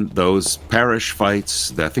 again, those parish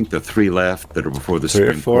fights, I think the 3 left that are before the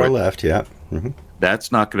Supreme Court. 3 or 4 left, yeah. Mm-hmm.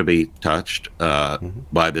 That's not going to be touched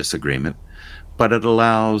by this agreement. But it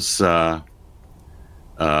allows, and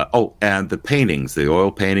the paintings, the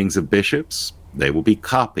oil paintings of bishops, they will be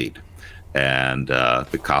copied. And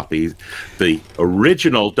the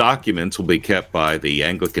original documents will be kept by the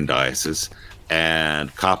Anglican Diocese,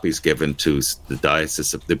 and copies given to the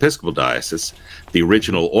diocese of the Episcopal Diocese. The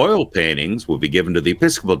original oil paintings will be given to the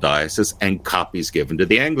Episcopal Diocese, and copies given to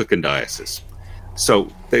the Anglican Diocese. So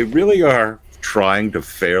they really are trying to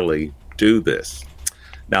fairly do this.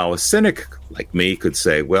 Now, a cynic like me could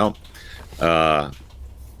say, well, the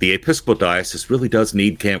Episcopal Diocese really does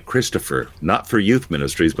need Camp Christopher, not for youth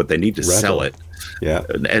ministries, but they need to sell it. Yeah,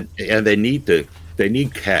 and they need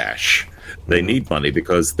cash. They need money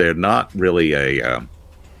because they're not really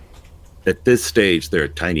at this stage, they're a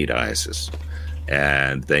tiny diocese,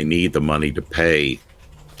 and they need the money to pay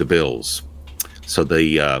the bills. So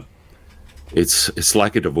it's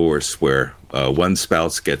like a divorce where one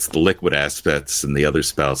spouse gets the liquid assets and the other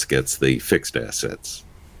spouse gets the fixed assets.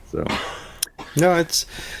 So no,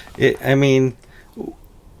 I mean,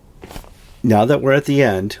 now that we're at the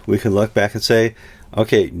end, we can look back and say,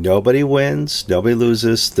 okay, nobody wins, nobody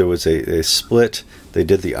loses. There was a split. They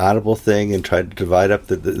did the audible thing and tried to divide up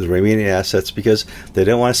the remaining assets because they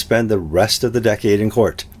didn't want to spend the rest of the decade in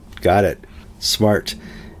court. Got it. Smart.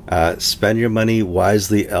 Spend your money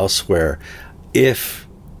wisely elsewhere. If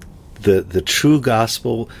the true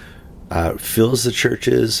gospel fills the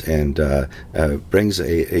churches and brings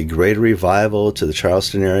a greater revival to the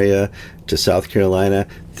Charleston area, to South Carolina,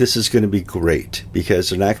 this is going to be great because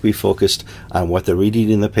they're not going to be focused on what they're reading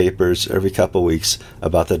in the papers every couple of weeks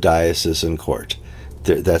about the diocese and court.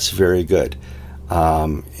 That's very good.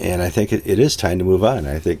 And I think it is time to move on.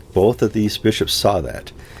 I think both of these bishops saw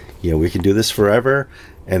that. We can do this forever,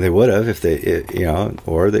 and they would have if they,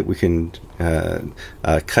 or that we can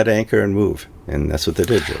cut anchor and move. And that's what they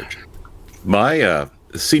did, George. My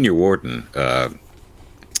senior warden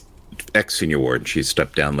ex-senior warden, she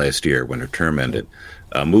stepped down last year when her term ended,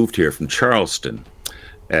 moved here from Charleston,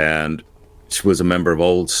 and she was a member of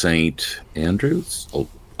Old St. Andrews,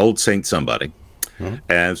 Old St. somebody.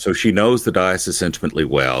 And so she knows the diocese intimately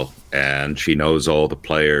well, and she knows all the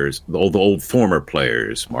players, all the old former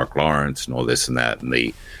players, Mark Lawrence and all this and that, and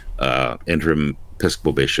the interim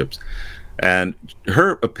Episcopal bishops. And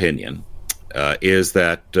her opinion is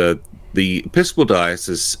that the Episcopal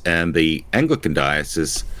diocese and the Anglican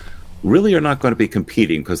diocese really are not going to be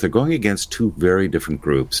competing because they're going against two very different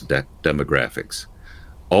groups, demographics.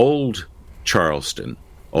 Old Charleston,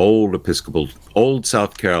 old Episcopal, old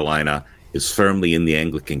South Carolina is firmly in the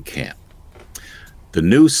Anglican camp. The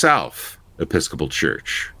New South Episcopal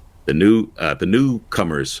Church, the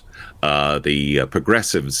newcomers, the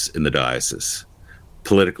progressives in the diocese,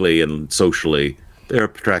 politically and socially, they're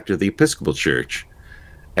attracted to the Episcopal Church.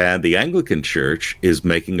 And the Anglican Church is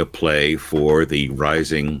making a play for the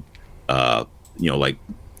rising, like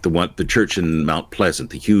the church in Mount Pleasant,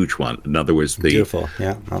 the huge one. In other words, beautiful,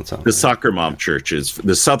 yeah, the soccer mom churches,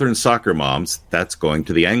 the Southern soccer moms, that's going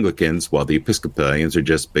to the Anglicans, while the Episcopalians are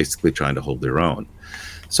just basically trying to hold their own.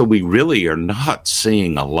 So we really are not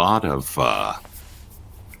seeing a lot of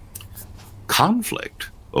conflict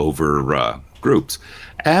over groups.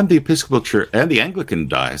 And the Episcopal Church and the Anglican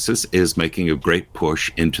diocese is making a great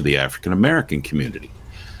push into the African American community.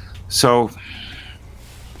 So,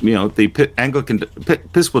 the Anglican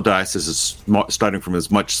Episcopal diocese is starting from a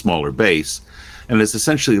much smaller base and is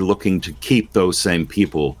essentially looking to keep those same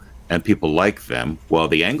people and people like them, while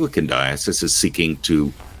the Anglican diocese is seeking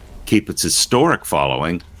to keep its historic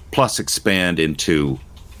following, plus expand into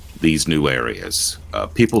these new areas.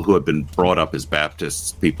 People who have been brought up as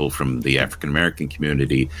Baptists, people from the African American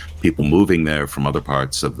community, people moving there from other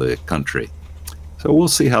parts of the country. So we'll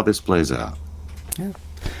see how this plays out. Yeah.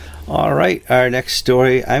 All right, our next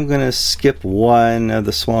story. I'm going to skip one of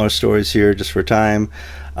the smaller stories here just for time.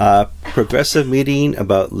 Progressive meeting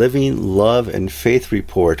about Living, Love, and Faith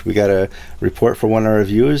report. We got a report from one of our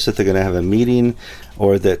reviewers that they're going to have a meeting,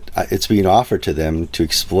 or that it's being offered to them to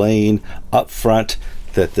explain up front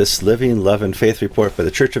that this Living, Love, and Faith report by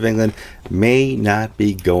the Church of England may not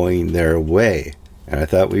be going their way. And I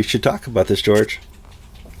thought we should talk about this, George.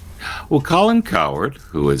 Well, Colin Coward,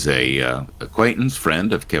 who is a acquaintance,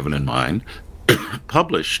 friend of Kevin and mine,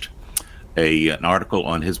 published an article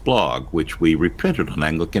on his blog, which we reprinted on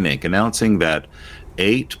Anglican Ink, announcing that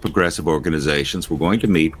 8 progressive organizations were going to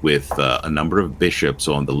meet with a number of bishops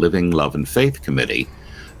on the Living, Love, and Faith Committee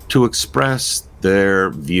to express their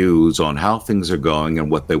views on how things are going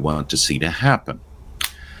and what they want to see to happen.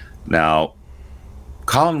 Now,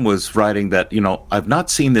 Colin was writing that, I've not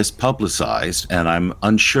seen this publicized, and I'm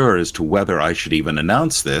unsure as to whether I should even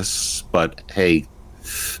announce this, but hey,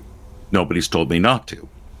 nobody's told me not to.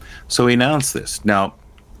 So he announced this. Now,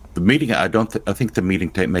 the meeting, I think the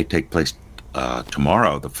meeting may take place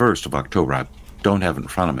tomorrow, the 1st of October. I don't have it in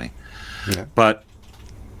front of me. Yeah. But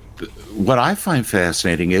what I find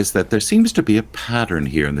fascinating is that there seems to be a pattern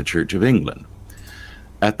here in the Church of England.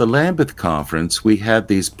 At the Lambeth Conference, we had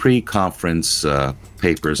these pre-conference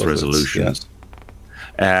papers, resolutions.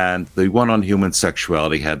 Yeah. And the one on human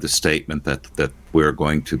sexuality had the statement that we're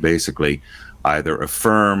going to basically either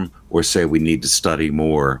affirm or say we need to study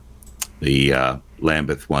more the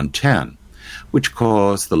Lambeth 110, which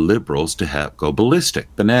caused the liberals to go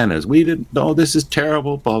ballistic. Bananas. We didn't know, this is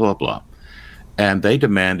terrible, blah, blah, blah. And they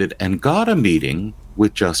demanded and got a meeting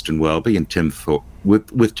with Justin Welby and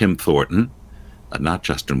with Tim Thornton. Not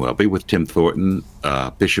Justin Welby, with Tim Thornton,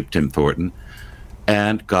 Bishop Tim Thornton,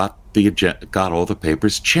 and got all the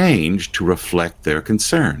papers changed to reflect their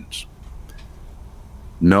concerns.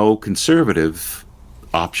 No conservative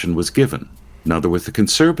option was given. In other words, the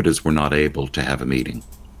conservatives were not able to have a meeting.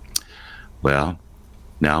 Well,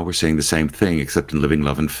 now we're saying the same thing, except in Living,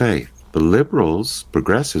 Love, and Faith. The liberals,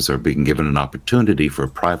 progressives, are being given an opportunity for a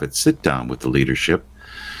private sit-down with the leadership,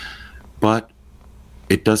 but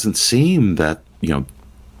it doesn't seem that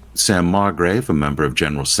Sam Margrave, a member of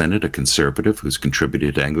General Synod, a conservative who's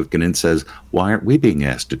contributed to Anglican, and says, why aren't we being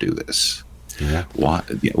asked to do this? Yeah. Why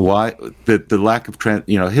the lack of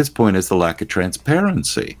his point is the lack of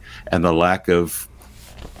transparency and the lack of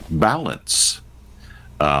balance.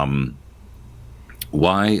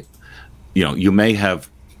 Why, you may have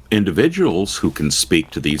individuals who can speak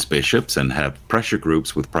to these bishops and have pressure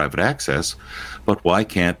groups with private access, but why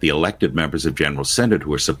can't the elected members of General Synod,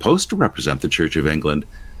 who are supposed to represent the Church of England,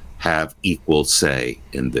 have equal say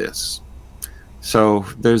in this? So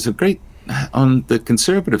there's on the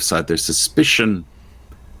conservative side, there's suspicion,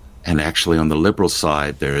 and actually on the liberal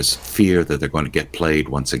side, there's fear that they're going to get played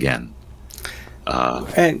once again.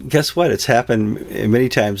 And guess what? It's happened many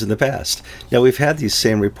times in the past. Now, we've had these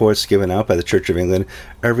same reports given out by the Church of England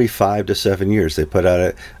every 5 to 7 years. They put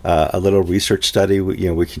out a little research study.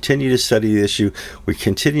 We continue to study the issue. We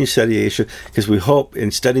continue to study the issue because we hope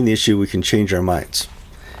in studying the issue we can change our minds.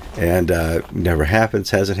 And never happens,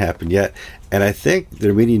 hasn't happened yet. And I think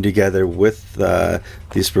they're meeting together with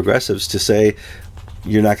these progressives to say,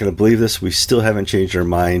 you're not going to believe this. We still haven't changed our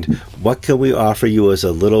mind. What can we offer you as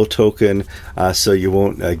a little token so you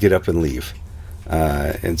won't get up and leave?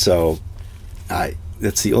 And so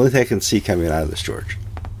that's the only thing I can see coming out of this, George.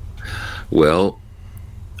 Well,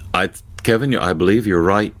 Kevin, I believe you're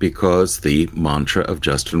right, because the mantra of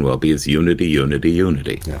Justin Welby is unity, unity,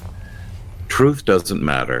 unity. Yeah. Truth doesn't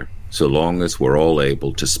matter so long as we're all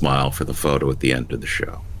able to smile for the photo at the end of the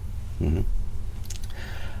show. Mm-hmm.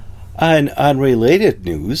 On unrelated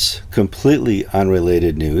news, completely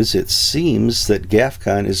unrelated news, it seems that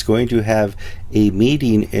GAFCON is going to have a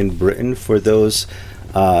meeting in Britain for those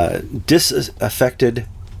disaffected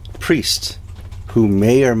priests who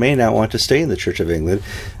may or may not want to stay in the Church of England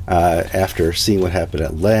after seeing what happened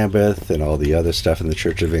at Lambeth and all the other stuff in the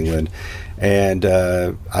Church of England. And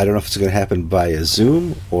I don't know if it's going to happen via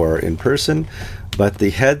Zoom or in person, but the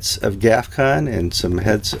heads of GAFCON and some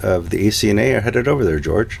heads of the ACNA are headed over there,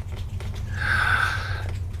 George.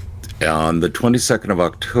 On the 22nd of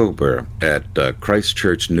October at Christ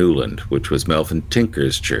Church Newland, which was Melvin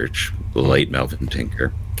Tinker's church, the late Melvin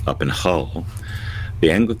Tinker, up in Hull, the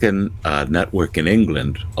Anglican Network in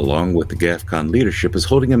England, along with the GAFCON leadership, is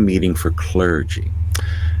holding a meeting for clergy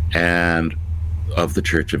and of the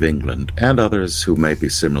Church of England and others who may be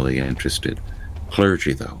similarly interested.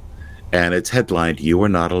 Clergy, though. And it's headlined, "You Are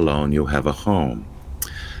Not Alone, You Have a Home."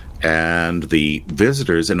 And the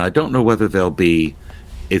visitors, and I don't know whether they'll be,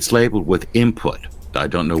 it's labeled with input. I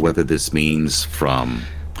don't know whether this means from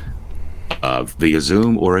via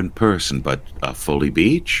Zoom or in person, but Foley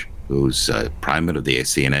Beach, who's primate of the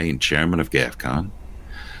ACNA and chairman of GAFCON,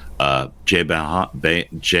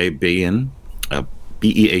 Jay Behan,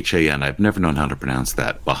 B-E-H-A-N, I've never known how to pronounce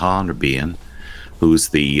that, Behan or Behan, who's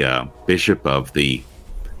the bishop of the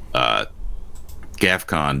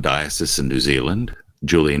GAFCON Diocese in New Zealand,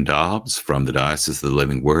 Julian Dobbs from the Diocese of the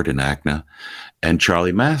Living Word in ACNA, and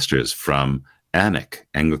Charlie Masters from ANIC,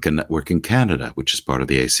 Anglican Network in Canada, which is part of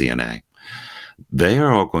the ACNA. They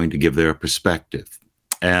are all going to give their perspective.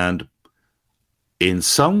 And in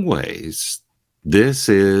some ways, this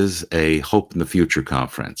is a Hope in the Future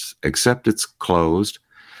conference, except it's closed.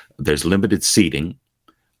 There's limited seating.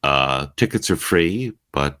 Tickets are free,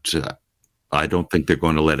 but I don't think they're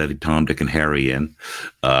going to let any Tom, Dick, and Harry in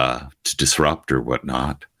to disrupt or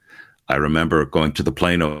whatnot. I remember going to the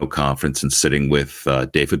Plano conference and sitting with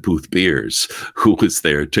David Booth Beers, who was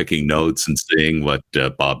there taking notes and seeing what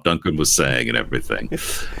Bob Duncan was saying and everything.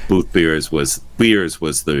 Booth Beers was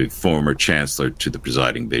the former chancellor to the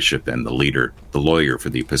presiding bishop and the lawyer for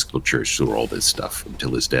the Episcopal Church through all this stuff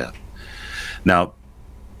until his death. Now,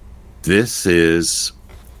 this is,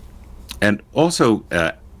 and also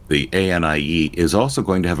the ANIE is also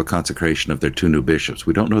going to have a consecration of their 2 new bishops.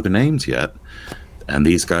 We don't know their names yet. And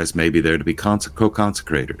these guys may be there to be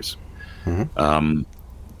co-consecrators. Mm-hmm.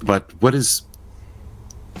 But what is,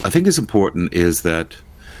 I think, is important is that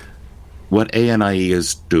what ANIE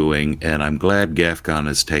is doing, and I'm glad GAFCON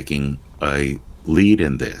is taking a lead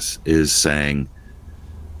in this, is saying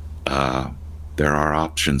there are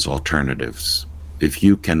options, alternatives. If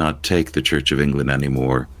you cannot take the Church of England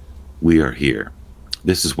anymore, we are here.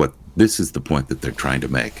 This is the point that they're trying to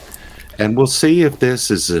make. And we'll see if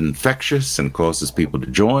this is infectious and causes people to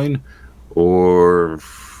join or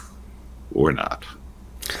not.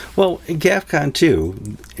 Well, in GAFCON,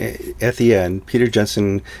 too, at the end, Peter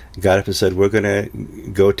Jensen got up and said, we're going to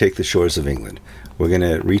go take the shores of England. We're going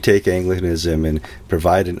to retake Anglicanism and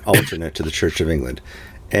provide an alternate to the Church of England.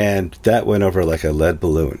 And that went over like a lead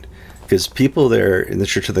balloon, because people there in the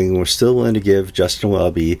Church of England were still willing to give Justin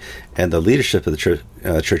Welby and the leadership of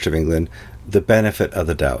the Church of England the benefit of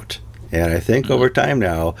the doubt. And I think over time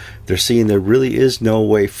now, they're seeing there really is no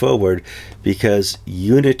way forward, because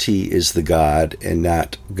unity is the God and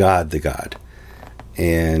not God the God.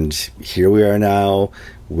 And here we are now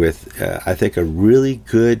with, I think, a really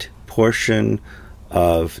good portion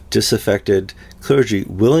of disaffected clergy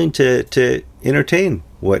willing to entertain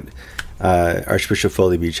what Archbishop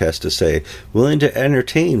Foley Beach has to say, willing to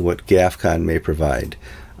entertain what GAFCON may provide.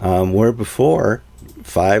 Where before,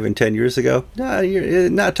 5 and 10 years ago,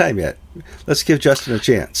 not time yet. Let's give Justin a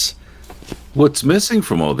chance. What's missing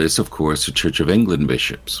from all this, of course, are Church of England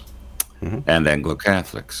bishops and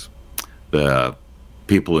Anglo-Catholics. The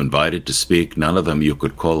people invited to speak, none of them you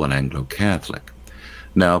could call an Anglo-Catholic.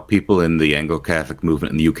 Now, people in the Anglo-Catholic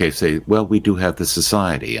movement in the UK say, well, we do have the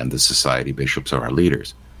society, and the society bishops are our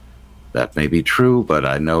leaders. That may be true, but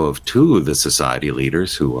I know of two of the society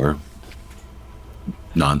leaders who are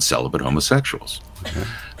non-celibate homosexuals.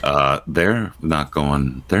 They're not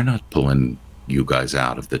pulling you guys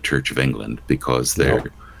out of the Church of England because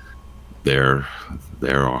they're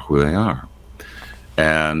who they are.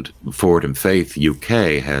 And Forward in Faith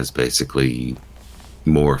UK has basically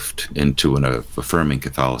morphed into an affirming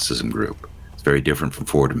Catholicism group. It's very different from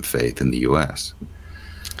Forward in Faith in the US.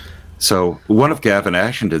 So one of Gavin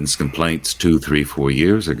Ashenden complaints 2, 3, 4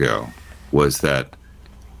 years ago was that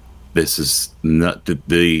this is not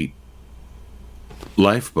the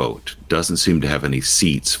lifeboat doesn't seem to have any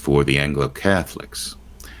seats for the Anglo-Catholics,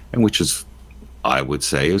 and which is, I would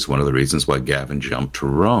say, is one of the reasons why Gavin jumped to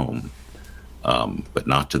Rome, but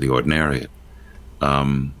not to the Ordinariate.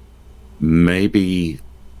 Maybe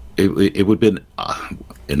it would have been,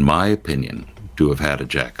 in my opinion, to have had a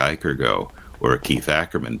Jack Eicher go or a Keith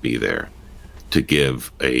Ackerman be there to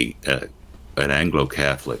give an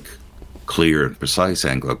Anglo-Catholic, clear and precise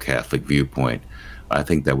Anglo-Catholic viewpoint. I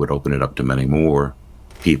think that would open it up to many more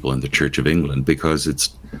people in the Church of England, because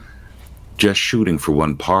it's just shooting for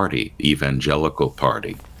one party, evangelical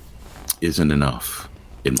party, isn't enough,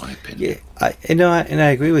 in my opinion. Yeah, I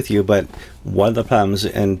agree with you, but one of the problems,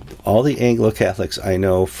 and all the Anglo-Catholics I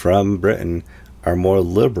know from Britain are more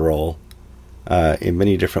liberal in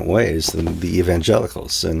many different ways than the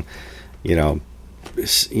evangelicals, and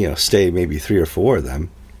stay maybe 3 or 4 of them.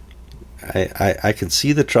 I can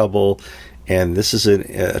see the trouble, and this is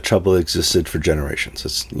a trouble that existed for generations.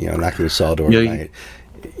 It's not going to be solved overnight.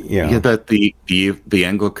 Yeah, that the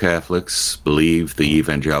Anglo-Catholics believe the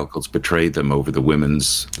evangelicals betrayed them over the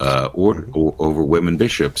women's over women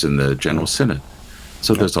bishops in the General Synod.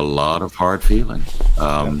 So there's a lot of hard feeling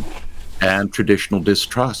and traditional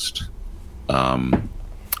distrust.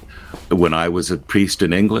 When I was a priest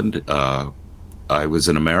in England, I was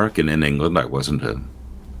an American in England. I wasn't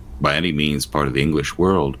by any means part of the English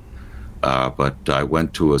world. But I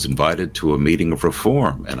was invited to a meeting of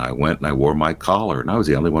reform, and I went and I wore my collar, and I was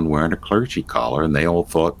the only one wearing a clergy collar, and they all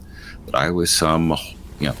thought that I was some,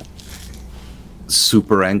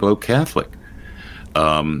 super Anglo-Catholic,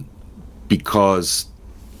 because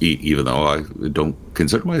even though I don't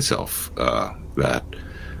consider myself that,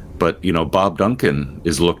 but Bob Duncan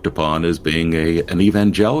is looked upon as being an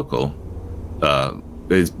evangelical,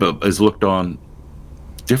 is looked on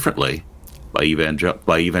differently by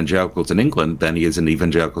evangelicals in England than he is in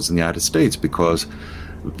evangelicals in the United States, because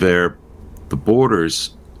the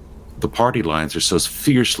borders, the party lines are so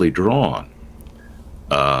fiercely drawn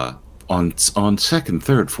on second,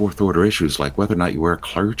 third, fourth order issues like whether or not you wear a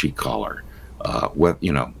clergy collar.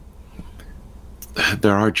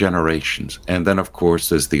 There are generations, and then of course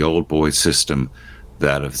there's the old boy system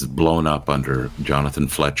that has blown up under Jonathan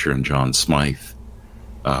Fletcher and John Smythe,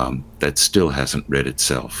 that still hasn't rid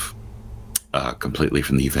itself completely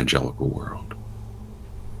from the evangelical world.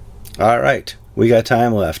 All right, we got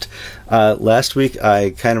time left. Last week I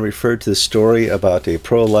kind of referred to the story about a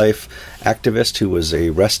pro-life activist who was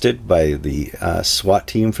arrested by the SWAT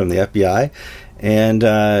team from the FBI, and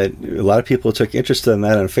a lot of people took interest in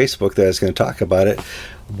that on Facebook that I was going to talk about it.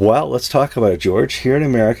 Well, let's talk about it, George. Here in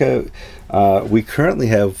America, we currently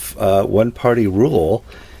have one-party rule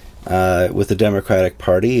with the Democratic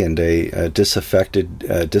Party, and a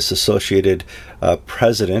disassociated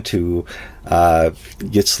president who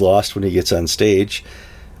gets lost when he gets on stage.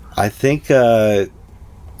 I think when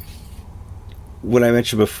I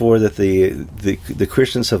mentioned before that the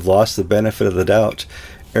Christians have lost the benefit of the doubt,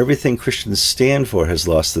 everything Christians stand for has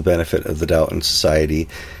lost the benefit of the doubt in society.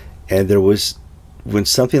 And when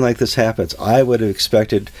something like this happens, I would have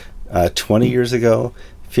expected 20 years ago,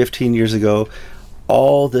 15 years ago,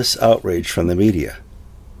 all this outrage from the media.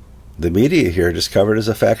 The media here just covered as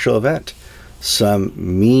a factual event. Some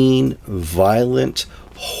mean, violent,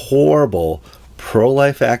 horrible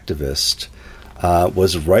pro-life activist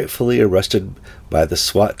was rightfully arrested by the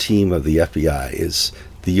SWAT team of the FBI, is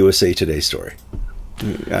the USA Today story.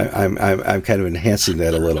 I'm kind of enhancing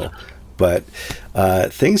that a little, but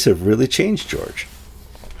things have really changed, George.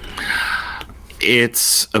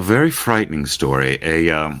 It's a very frightening story.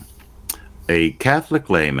 A Catholic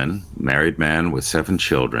layman, married man with 7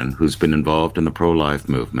 children, who's been involved in the pro-life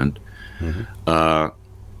movement. Mm-hmm.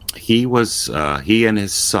 He and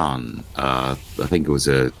his son, I think it was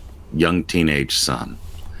a young teenage son,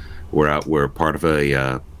 were part of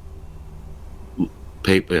a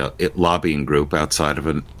lobbying group outside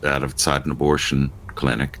an abortion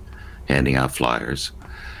clinic, handing out flyers.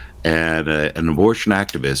 And an abortion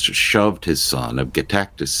activist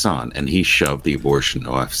attacked his son, and he shoved the abortion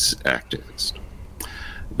activist.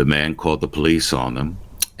 The man called the police on them,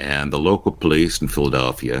 and the local police in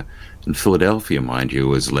Philadelphia, mind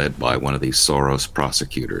you, is led by one of these Soros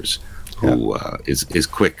prosecutors who is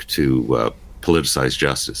quick to politicize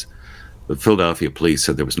justice. The Philadelphia police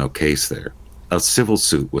said there was no case there. A civil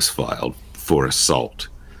suit was filed for assault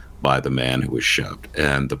by the man who was shoved,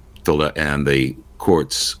 and the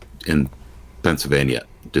courts in Pennsylvania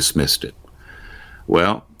dismissed it.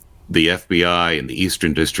 Well, the FBI in the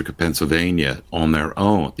Eastern District of Pennsylvania, on their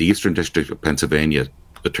own, the Eastern District of Pennsylvania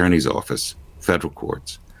Attorney's Office, federal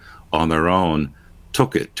courts, on their own,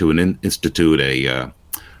 took it to institute a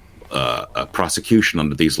prosecution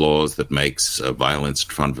under these laws that makes violence in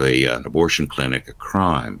front of an abortion clinic a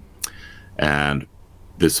crime. And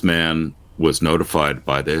this man was notified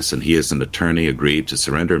by this, and he, as an attorney, agreed to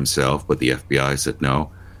surrender himself, but the FBI said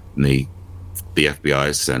no. And the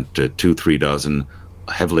FBI sent 2-3 dozen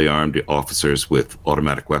heavily armed officers with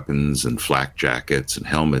automatic weapons and flak jackets and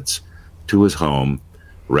helmets to his home,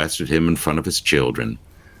 arrested him in front of his children,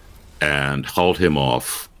 and hauled him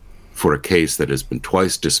off for a case that has been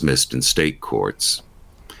twice dismissed in state courts.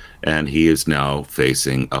 And he is now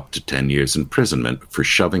facing up to 10 years imprisonment for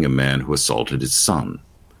shoving a man who assaulted his son.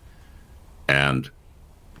 And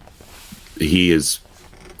he is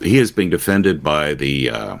being defended by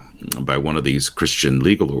by one of these Christian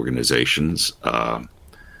legal organizations,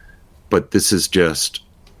 but this is just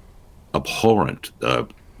abhorrent.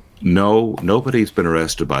 Nobody's been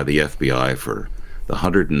arrested by the FBI for the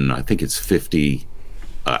 50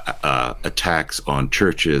 attacks on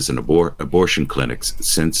churches and abortion clinics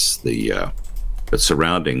since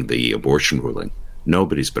surrounding the abortion ruling.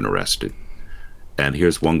 Nobody's been arrested, and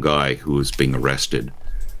here's one guy who is being arrested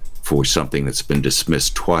for something that's been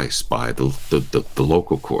dismissed twice by the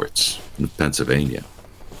local courts in Pennsylvania.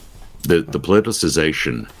 The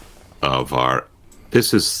politicization of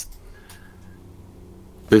this is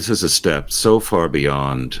a step so far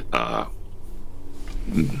beyond.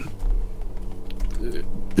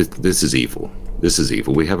 This is evil. This is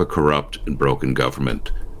evil. We have a corrupt and broken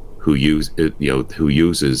government who uses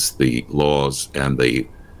the laws and the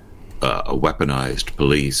a weaponized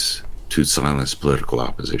police to silence political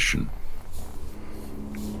opposition.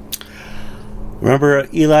 Remember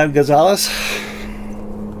Elan Gonzalez?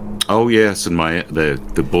 Oh yes, and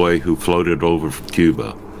the boy who floated over from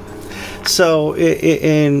Cuba. So,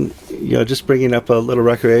 just bringing up a little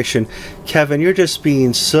recreation, Kevin, you're just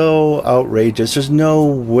being so outrageous. There's no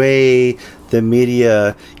way the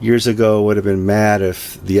media years ago would have been mad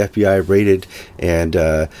if the FBI raided and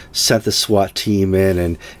sent the SWAT team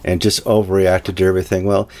in and just overreacted to everything.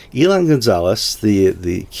 Well, Elan Gonzalez,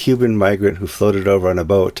 the Cuban migrant who floated over on a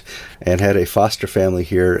boat and had a foster family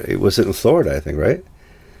here, it was in Florida, I think, right?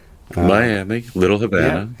 Miami, Little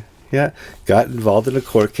Havana. Yeah, got involved in a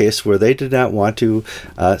court case where they did not want to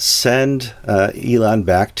send Elan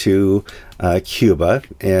back to Cuba,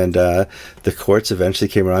 and the courts eventually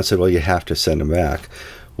came around and said, well, you have to send him back.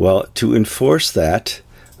 Well, to enforce that,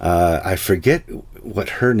 I forget what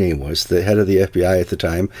her name was, the head of the FBI at the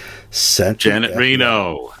time, sent Janet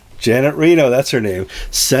Reno. Janet Reno, that's her name,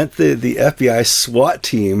 sent the FBI SWAT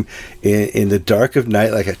team in the dark of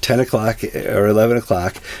night, like at 10 o'clock or 11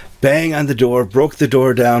 o'clock, bang on the door, broke the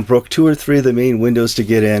door down, broke 2 or 3 of the main windows to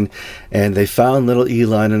get in, and they found little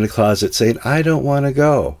Elan in a closet saying, I don't want to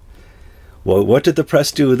go. Well, what did the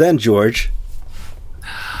press do then, George?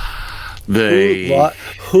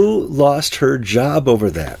 Who lost her job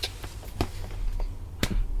over that?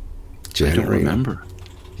 I don't remember.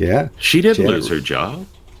 Yeah. She didn't lose her job.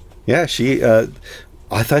 Yeah,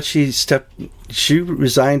 I thought she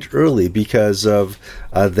resigned early because of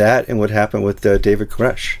that and what happened with David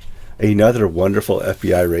Koresh. Another wonderful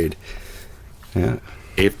FBI raid. Yeah.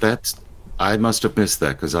 I must have missed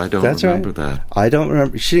that because I don't remember that. I don't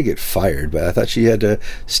remember. She didn't get fired, but I thought she had to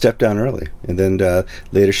step down early, and then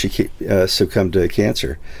later she succumbed to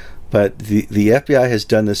cancer. But the FBI has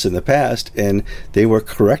done this in the past, and they were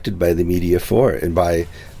corrected by the media for it and by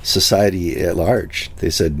society at large. They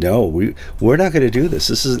said, no, we're not going to do this.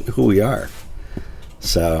 This isn't who we are.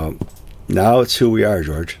 So now it's who we are,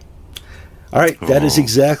 George. All right, that is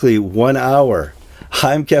exactly 1 hour.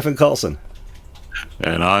 I'm Kevin Carlson.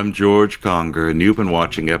 And I'm George Conger, and you've been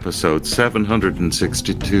watching episode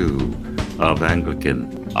 762 of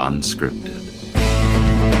Anglican Unscripted.